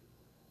you.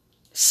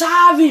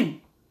 Serve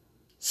him.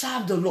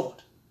 Serve the Lord.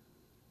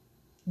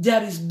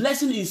 There is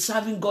blessing in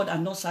serving God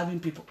and not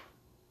serving people.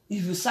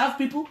 If you serve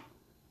people,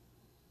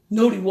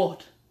 no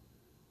reward.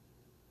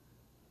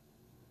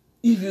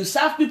 If you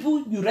serve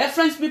people, you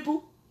reference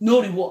people,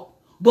 no reward.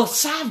 But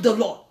serve the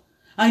Lord.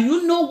 And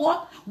you know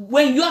what?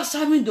 When you are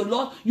serving the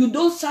Lord, you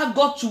don't serve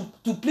God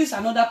to please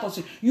another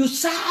person. You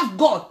serve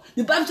God.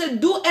 The Bible says,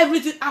 do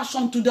everything as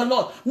unto the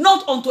Lord,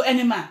 not unto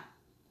any man.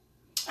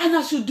 And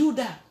as you do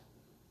that,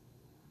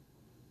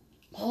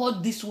 all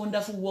these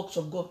wonderful works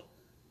of God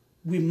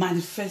will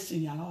manifest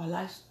in our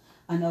lives,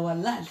 and our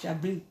lives shall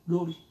bring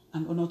glory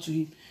and honor to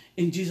him.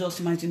 In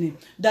Jesus' mighty name.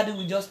 Daddy,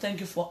 we just thank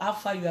you for how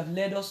far you have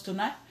led us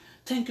tonight.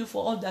 Thank you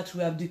for all that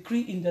we have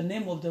decreed in the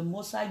name of the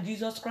Most High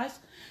Jesus Christ.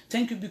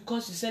 Thank you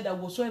because you said that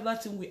whatsoever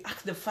thing we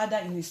ask the Father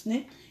in his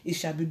name, it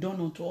shall be done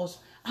unto us.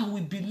 And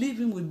we believe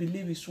him, we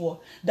believe his word.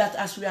 That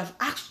as we have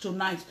asked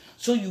tonight,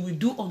 so you will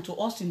do unto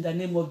us in the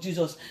name of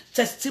Jesus.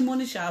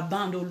 Testimony shall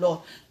abound, O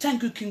Lord.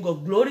 Thank you, King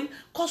of glory.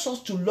 Cause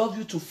us to love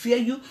you, to fear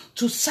you,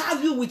 to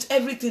serve you with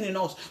everything in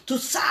us, to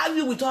serve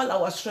you with all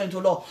our strength, O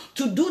Lord,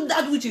 to do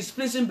that which is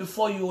pleasing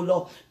before you, O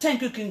Lord.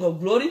 Thank you, King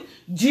of glory.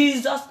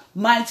 Jesus'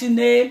 mighty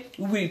name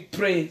we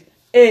pray.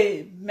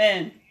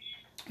 Amen.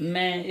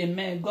 Amen.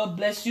 Amen. God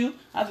bless you.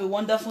 Have a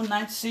wonderful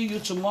night. See you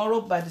tomorrow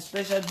by the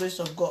special grace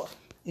of God.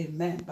 Amen.